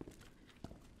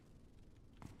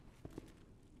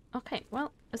 Okay,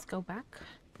 well, let's go back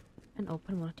and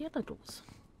open one of the other doors.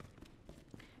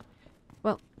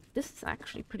 Well, this is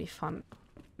actually pretty fun.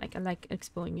 Like, I like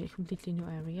exploring a completely new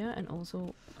area, and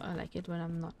also I like it when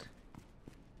I'm not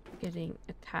getting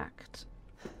attacked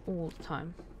all the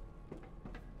time.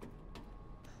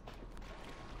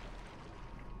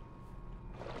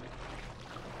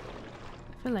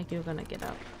 I feel like you're gonna get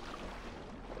up.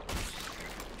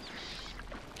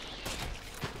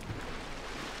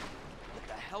 What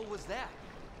the hell was that?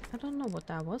 I don't know what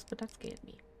that was, but that scared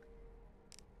me.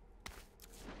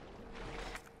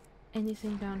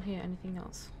 Anything down here? Anything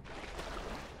else?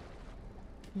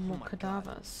 More my God.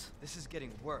 cadavers. This is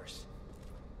getting worse.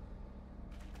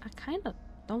 I kinda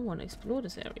don't want to explore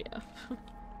this area.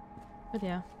 But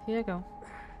yeah, here I go.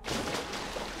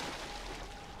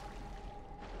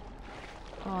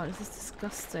 Oh, this is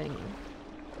disgusting.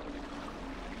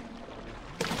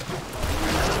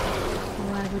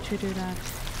 Why would you do that?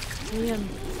 Liam.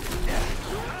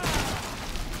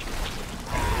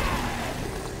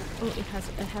 Oh, it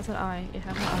has an eye. It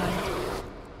has an eye.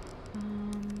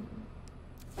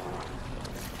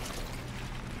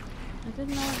 I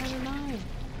didn't know it had an eye.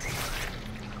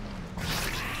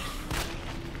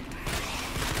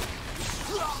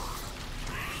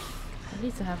 At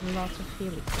least I have lots of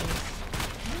healing things.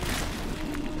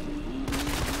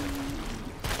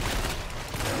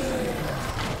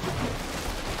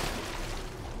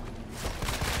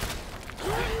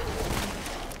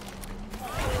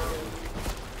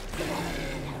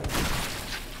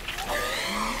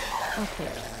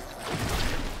 Okay.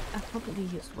 I probably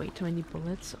used way too many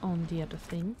bullets on the other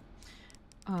thing.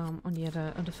 On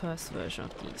the first version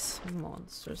of these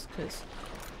monsters, because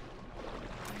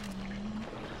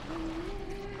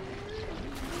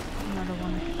another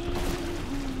one.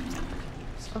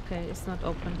 Okay, it's not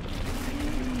open.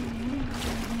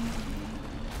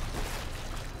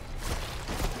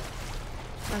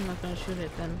 I'm not gonna shoot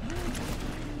it then.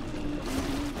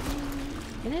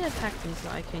 Can it attack me so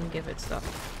I can give it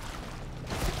stuff?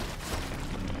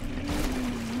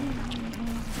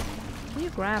 Can you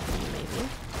grab me maybe?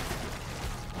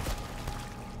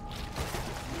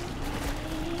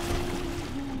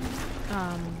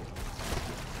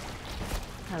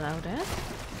 Hello there?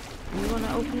 You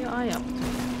wanna open your eye up?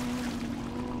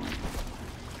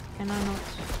 Can I not?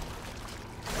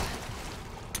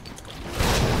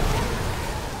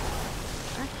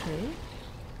 Actually,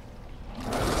 I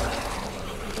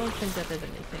don't think that did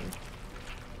anything.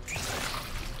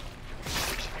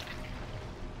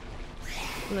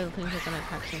 Little things are gonna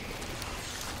attack me.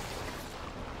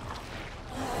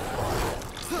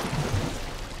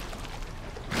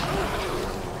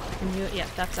 And you, yeah,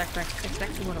 that's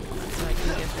exactly what I wanted, so I can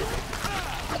give it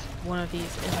one of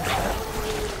these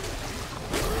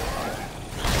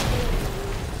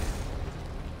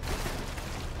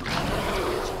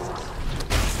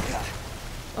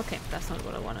Okay, that's not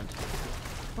what I wanted.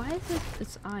 Why is it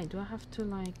its eye? Do I have to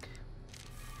like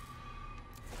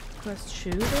first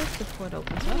shoot it before it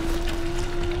opens up?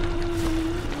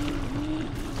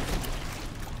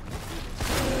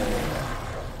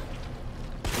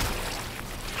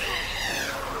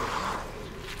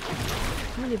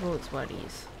 many bullets were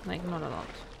these? Like, not a lot.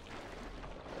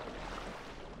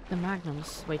 The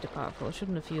Magnum's way too powerful. I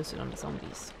shouldn't have used it on the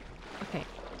zombies. Okay,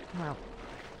 well.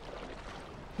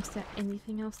 Is there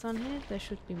anything else down here? There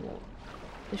should be more.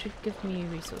 They should give me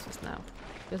resources now.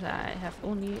 Because I have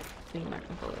only 3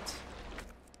 Magnum bullets.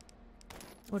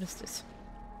 What is this?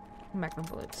 Magnum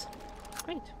bullets.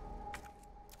 Great.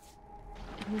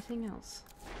 Anything else?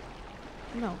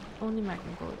 No, only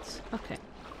Magnum bullets. Okay.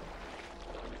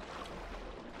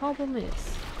 Problem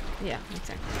is... yeah,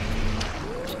 exactly.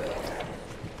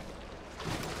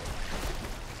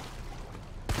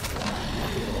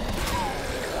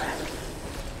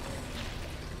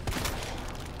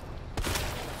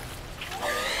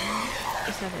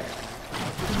 Is that it?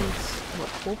 It needs, what,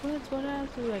 4 bullets? What else?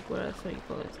 Like, what are 3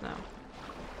 bullets now?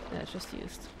 Yeah, it's just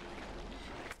used.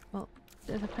 Well,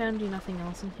 there's apparently nothing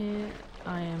else in here.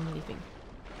 I am leaving.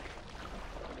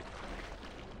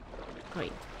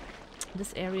 Great.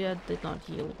 This area did not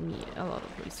yield me a lot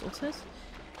of resources.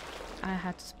 I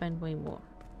had to spend way more.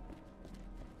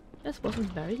 This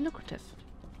wasn't very lucrative.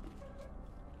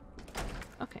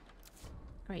 Okay.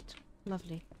 Great.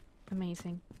 Lovely.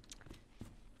 Amazing.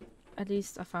 At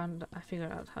least I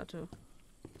figured out how to...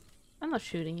 I'm not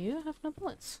shooting you, I have no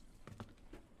bullets.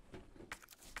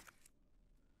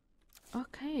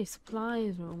 Okay,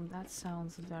 supply room. That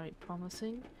sounds very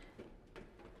promising.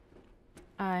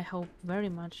 I hope very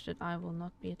much that I will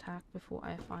not be attacked before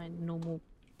I find no more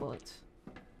bullets.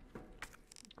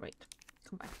 Great.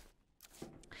 Come back.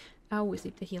 I always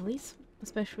need the healies,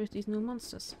 especially with these new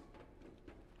monsters.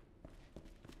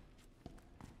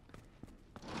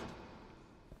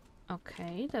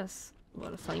 Okay, there's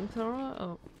what, a flamethrower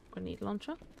or grenade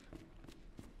launcher.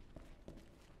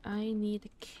 I need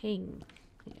a king.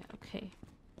 Yeah, okay.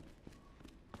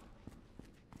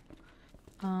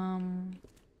 I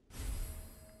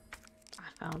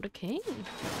found a king.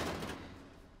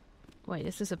 Wait,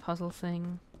 is this a puzzle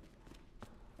thing?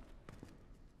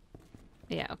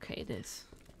 Yeah, okay, it is.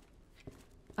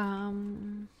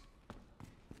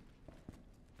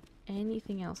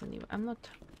 Anything else anyway? I'm not...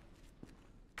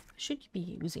 Should you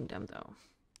be using them though?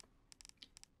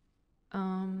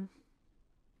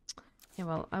 Yeah,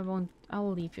 well, I won't...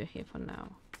 I'll leave you here for now.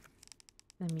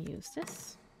 Let me use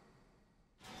this.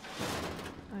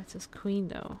 Oh, it says queen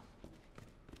though.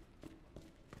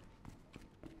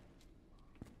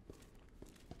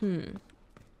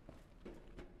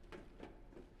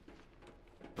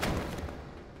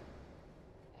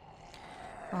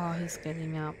 Oh, he's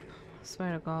getting up.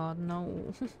 Swear to God,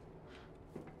 no.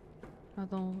 I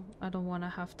don't want to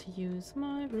have to use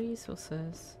my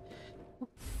resources. Oh,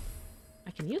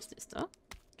 I can use this though.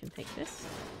 I can take this.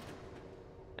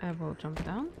 I will jump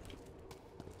down.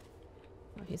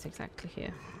 Oh, he's exactly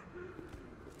here.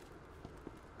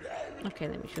 Okay,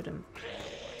 let me shoot him.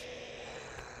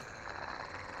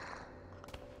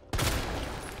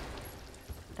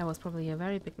 That was probably a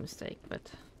very big mistake,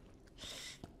 but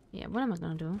yeah, what am I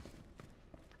gonna do?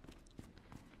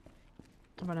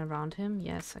 Run around him?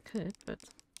 Yes, I could, but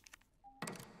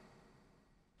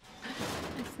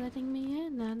it's letting me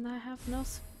in and I have no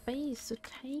space to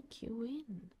take you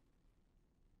in.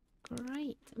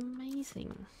 Great,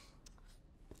 amazing.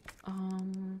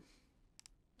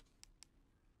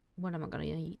 What am I gonna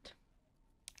eat?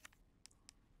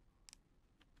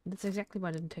 That's exactly why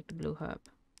I didn't take the blue herb.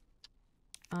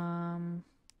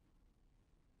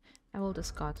 I will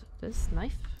discard this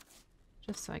knife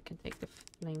just so I can take the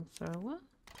flamethrower.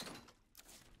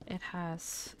 It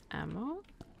has ammo.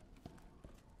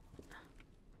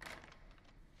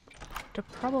 The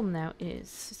problem now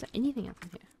is there anything else in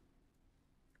here?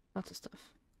 Lots of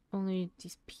stuff. Only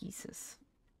these pieces.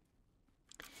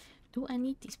 Do I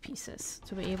need these pieces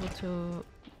to be able to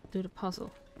do the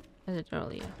puzzle as I did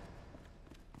earlier?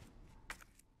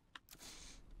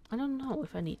 I don't know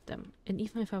if I need them, and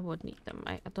even if I would need them,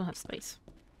 I don't have space.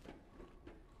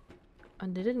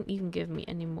 And they didn't even give me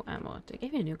any more ammo. They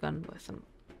gave me a new gun with some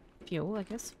fuel, I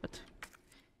guess, but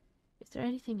is there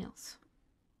anything else?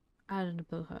 Other than the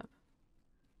blue herb?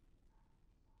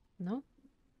 No?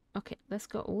 Okay, let's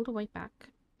go all the way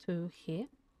back to here.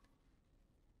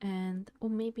 And, or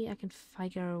maybe I can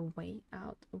figure a way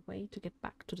to get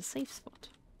back to the safe spot,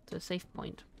 to the safe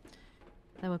point.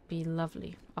 That would be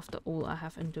lovely after all I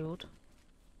have endured.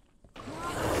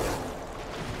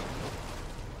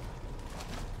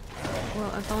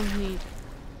 Well, I don't need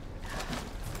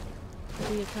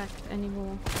to be attacked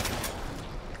anymore.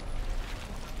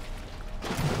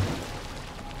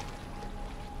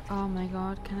 Oh my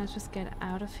god, can I just get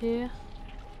out of here?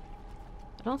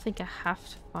 I don't think I have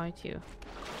to fight you.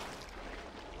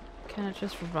 Can I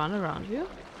just run around you?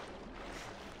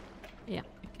 Yeah,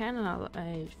 I can, and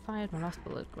I fired my last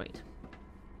bullet. Great.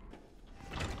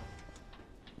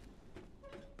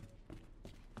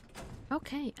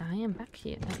 Okay, I am back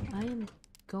here, and I am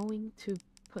going to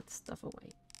put stuff away.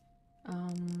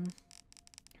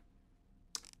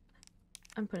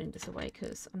 I'm putting this away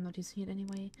because I'm not using it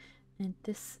anyway, and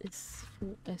this is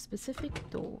for a specific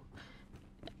door,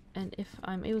 and if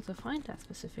I'm able to find that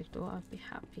specific door, I'd be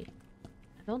happy.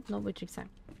 I don't know which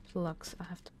exact plugs I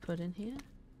have to put in here.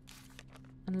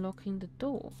 Unlocking the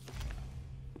door.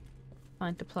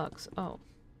 Find the plugs. Oh.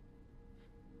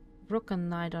 Rook and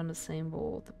knight on the same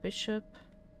wall. The bishop,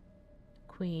 the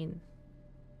queen.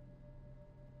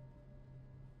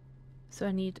 So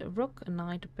I need a rook, a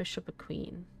knight, a bishop, a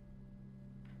queen.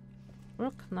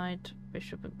 Rook, knight,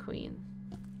 bishop, and queen.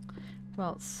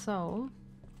 Well, so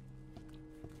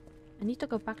I need to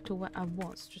go back to where I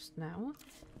was just now.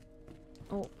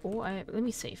 Let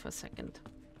me save for a second.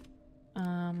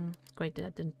 Great that I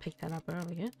didn't pick that up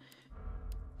earlier.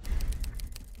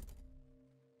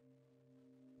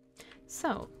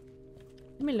 So,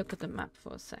 let me look at the map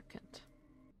for a second.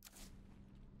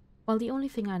 Well, the only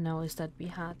thing I know is that we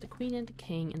had the queen and the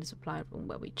king in the supply room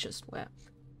where we just were.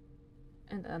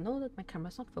 And I know that my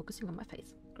camera's not focusing on my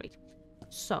face. Great.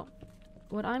 So,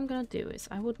 what I'm gonna do is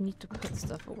I would need to put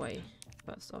stuff away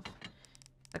first off.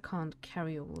 I can't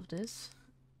carry all of this.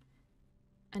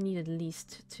 I need at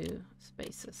least 2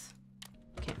 spaces.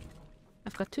 Okay.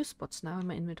 I've got 2 spots now in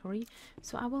my inventory,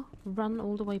 so I will run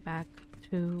all the way back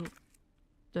to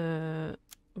the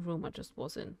room I just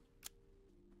was in.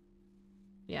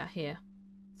 Yeah, here.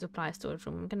 Supply storage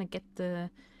room. I'm gonna get the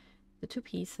 2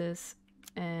 pieces,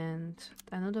 and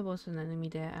I know there was an enemy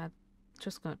there. I'm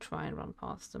just gonna try and run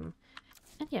past them.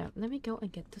 And yeah, let me go and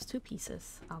get those 2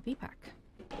 pieces. I'll be back.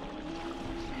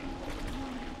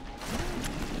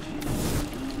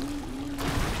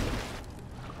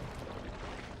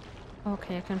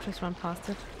 Okay, I can just run past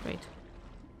it. Great.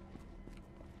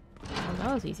 Well,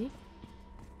 that was easy.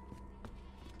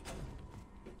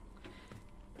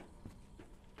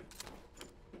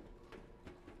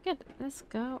 Good. Let's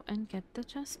go and get the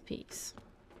chess piece.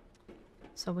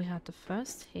 So we had the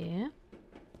first here.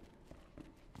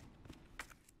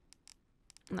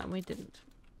 No, we didn't.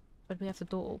 But we have the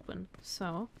door open.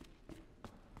 So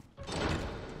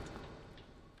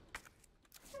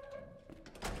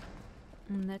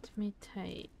let me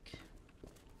take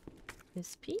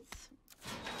this piece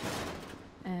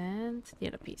and the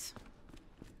other piece.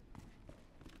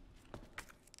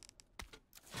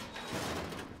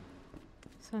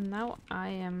 So now I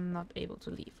am not able to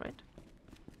leave, right?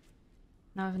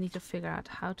 Now I need to figure out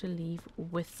how to leave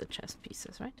with the chess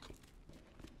pieces, right?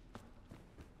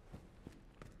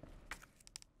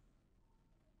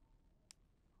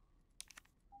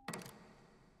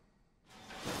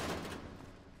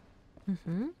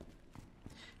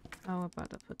 How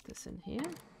about I put this in here?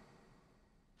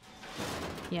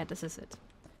 Yeah, this is it.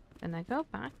 Then I go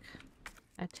back,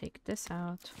 I take this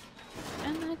out,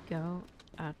 and I go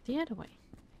out the other way.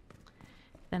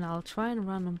 Then I'll try and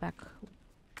run them back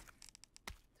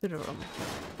to the room.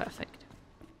 Perfect.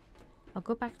 I'll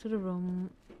go back to the room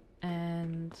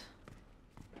and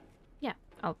yeah,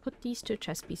 I'll put these 2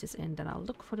 chess pieces in, then I'll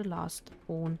look for the last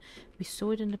pawn. We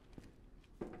saw it in the...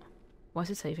 Was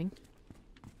it saving?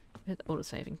 It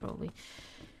auto-saving probably.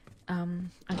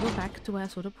 I go back to where I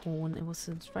saw the pawn. It was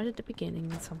right at the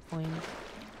beginning at some point.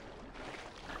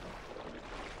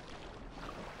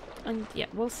 And yeah,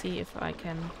 we'll see if I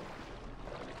can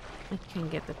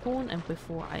get the pawn, and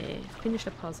before I finish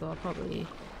the puzzle I'll probably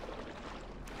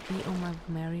be on my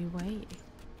merry way.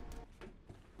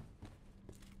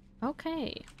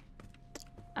 Okay,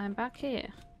 I'm back here.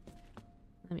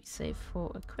 Let me save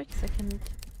for a quick second.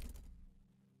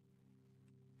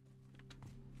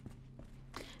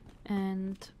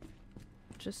 And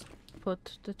just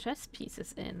put the chess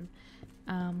pieces in.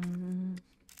 I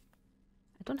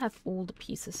don't have all the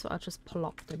pieces, so I'll just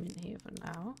plop them in here for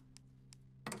now.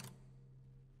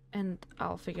 And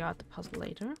I'll figure out the puzzle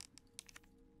later.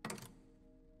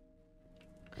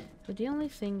 So the only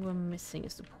thing we're missing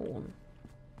is the pawn.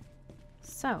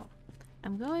 So,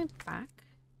 I'm going back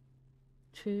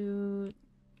to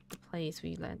the place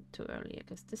we went to earlier,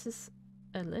 because this is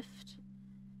a lift.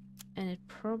 And it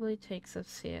probably takes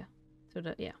us here to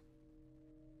the, yeah,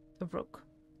 the rook.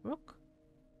 Rook?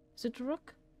 Is it the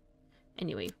rook?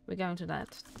 Anyway, we're going to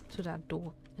that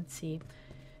door and see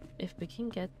if we can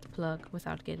get the plug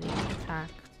without getting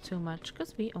attacked too much,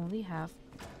 because we only have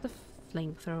the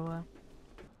flamethrower.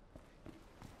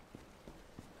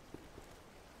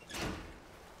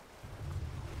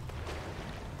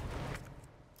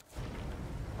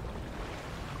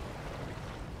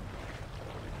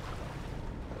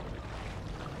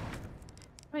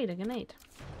 wait, a grenade.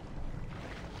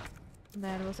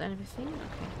 That was everything?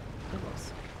 Okay, it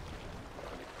was.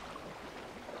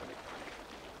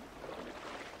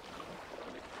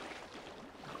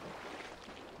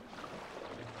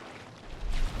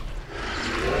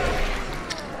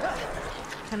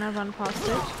 Can I run past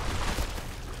it?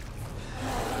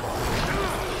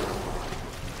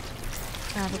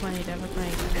 I have a grenade, I have a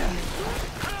grenade.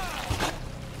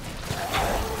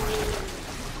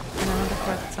 And I'm on the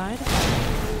correct side.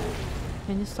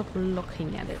 Can you stop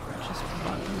looking at it? Just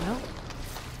run, you know?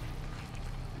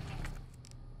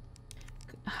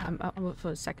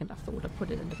 For a second I thought I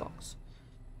put it in the box.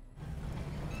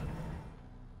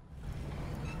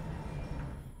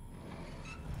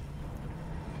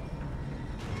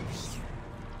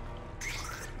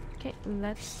 Okay,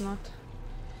 let's not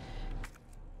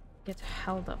get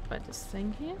held up by this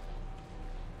thing here.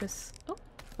 This, oh,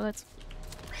 well, let's...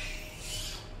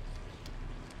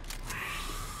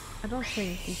 I don't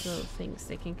think these little things,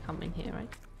 they can come in here, right?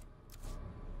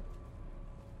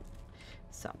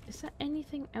 So, is there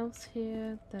anything else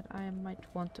here that I might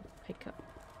want to pick up?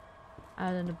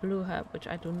 Other than the blue herb, which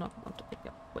I do not want to pick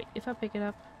up. Wait, if I pick it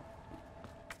up...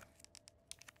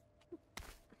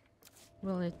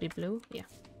 Will it be blue? Yeah.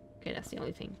 Okay, that's the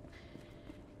only thing.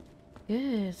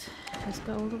 Good. Let's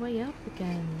go all the way up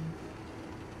again.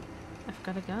 I've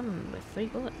got a gun with 3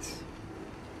 bullets.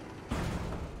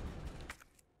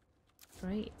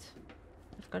 Great.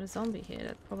 I've got a zombie here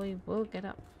that probably will get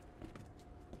up.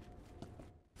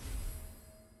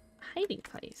 Hiding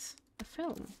place. A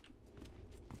film.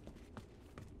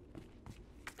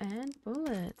 And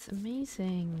bullets.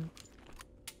 Amazing.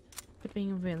 But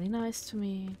being really nice to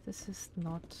me. This is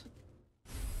not...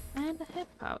 And a hip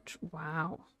pouch.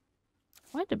 Wow.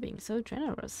 Why are they being so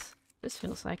generous? This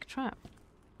feels like a trap.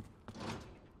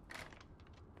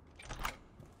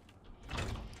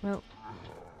 Well...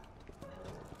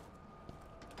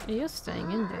 You're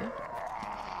staying in there.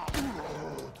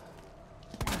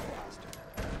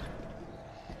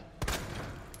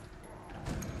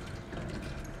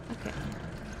 Okay.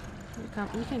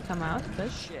 You can come out, but...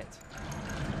 Shit.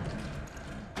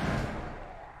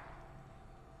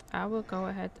 I will go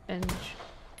ahead and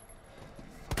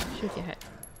shoot your head.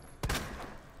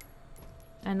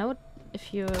 I know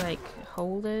if you like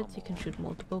hold it, you can shoot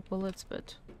multiple bullets,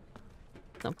 but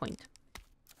no point.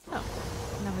 Oh,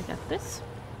 now we got this.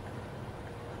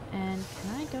 And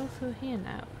can I go through here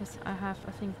now? Because I have,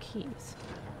 I think, keys.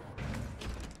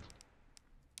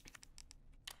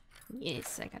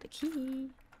 Yes, I got a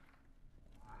key.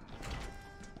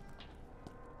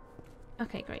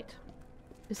 Okay, great.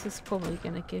 This is probably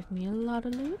gonna give me a lot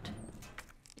of loot.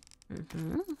 A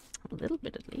little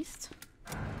bit at least.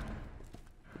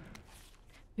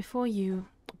 Before you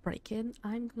break in,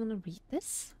 I'm gonna read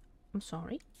this. I'm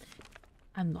sorry.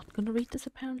 I'm not gonna read this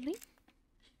apparently.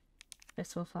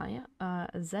 Festival flyer.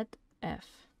 ZFS.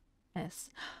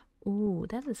 Ooh,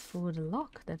 that is for the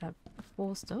lock that I've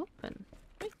forced open.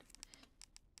 Great.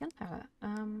 Gunpowder.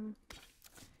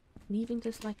 Leaving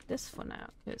this like this for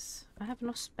now, because I have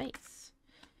no space.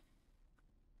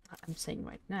 I'm saying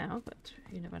right now, but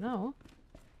you never know.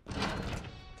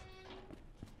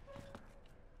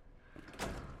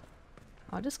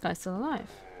 Oh, this guy's still alive.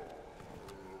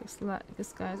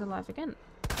 This guy's alive again.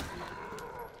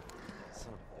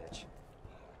 Son of a bitch.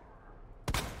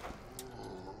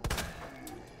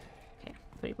 Okay,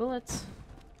 3 bullets.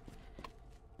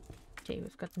 Okay,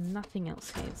 we've got nothing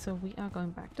else here, so we are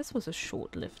going back. This was a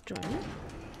short-lived journey.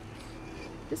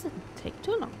 This didn't take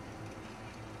too long.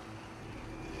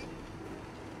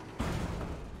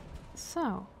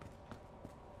 So,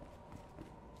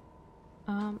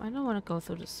 I don't want to go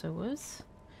through the sewers.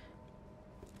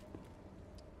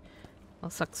 Well,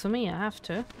 sucks for me, I have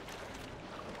to.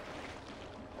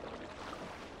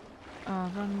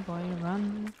 Run, boy,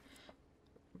 run.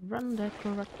 Run the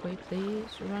correct way,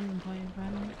 please. Run, boy,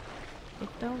 run. You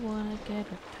don't want to get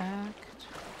attacked.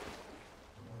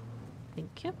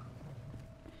 Thank you.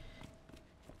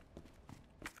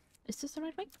 Is this the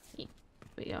right way? Yeah.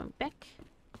 We are back.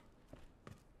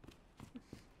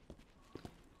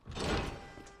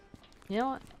 You know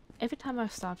what? Every time I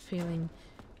start feeling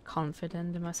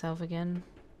confident in myself again,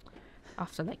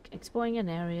 after like exploring an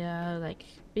area, like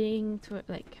being to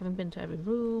like having been to every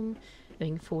room,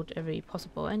 having fought every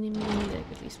possible enemy like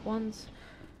at least once,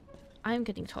 I'm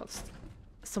getting tossed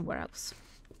somewhere else.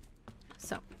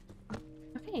 So,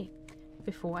 okay,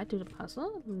 before I do the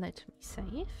puzzle, let me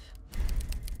save,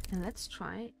 and let's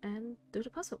try and do the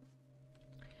puzzle.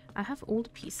 I have all the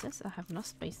pieces. I have enough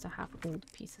space to have all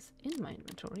the pieces in my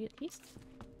inventory at least.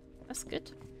 That's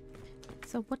good.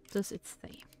 So what does it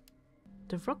say?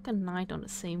 The rook and knight on the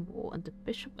same wall, and the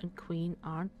bishop and queen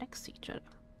aren't next to each other.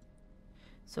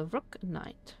 So rook and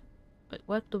knight. But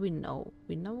what do we know?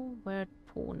 We know where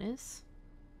pawn is.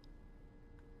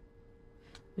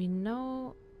 We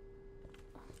know...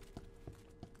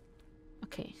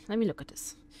 Okay, let me look at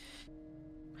this.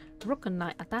 Rook and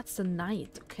knight. That's the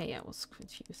knight. Okay, I was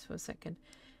confused for a second.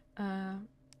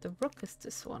 The rook is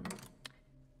this one.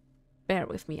 Bear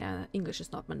with me. English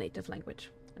is not my native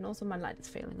language. And also my light is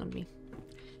failing on me.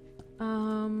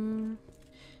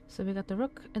 So we got the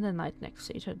rook and the knight next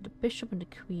to each other. The bishop and the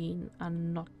queen are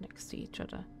not next to each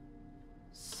other.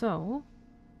 So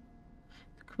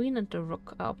the queen and the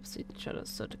rook are opposite each other.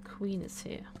 So the queen is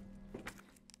here.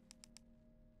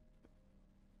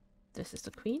 This is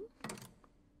the queen.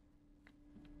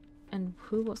 And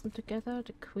who wasn't together?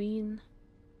 The queen.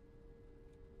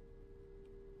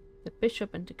 The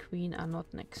bishop and the queen are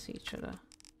not next to each other.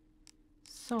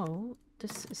 So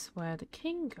this is where the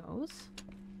king goes.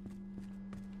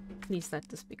 Please let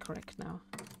this be correct now.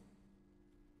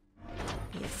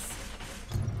 Yes.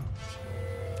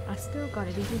 I still got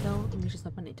it, even though English is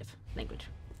not my native language.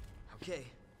 Okay,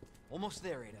 almost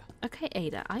there, Ada. Okay,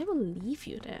 Ada, I will leave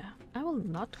you there. I will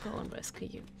not go and rescue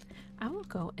you. I will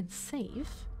go and save,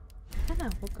 and I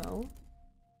will go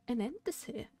and end this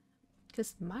here.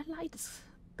 Because my light is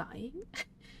dying,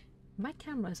 my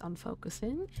camera is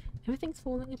unfocusing, everything's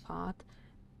falling apart,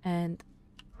 and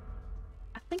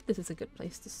I think this is a good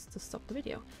place to stop the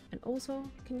video. And also,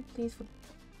 can you please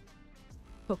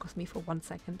focus me for 1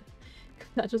 second?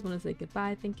 I just want to say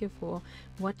goodbye. Thank you for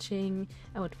watching.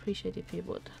 I would appreciate if you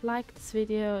would like this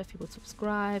video, if you would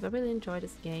subscribe. I really enjoy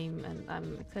this game and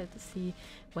I'm excited to see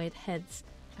where it heads.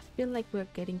 I feel like we're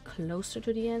getting closer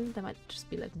to the end. There might just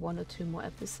be like 1 or 2 more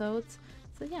episodes.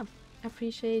 So yeah, I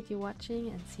appreciate you watching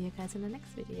and see you guys in the next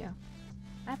video.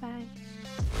 Bye bye.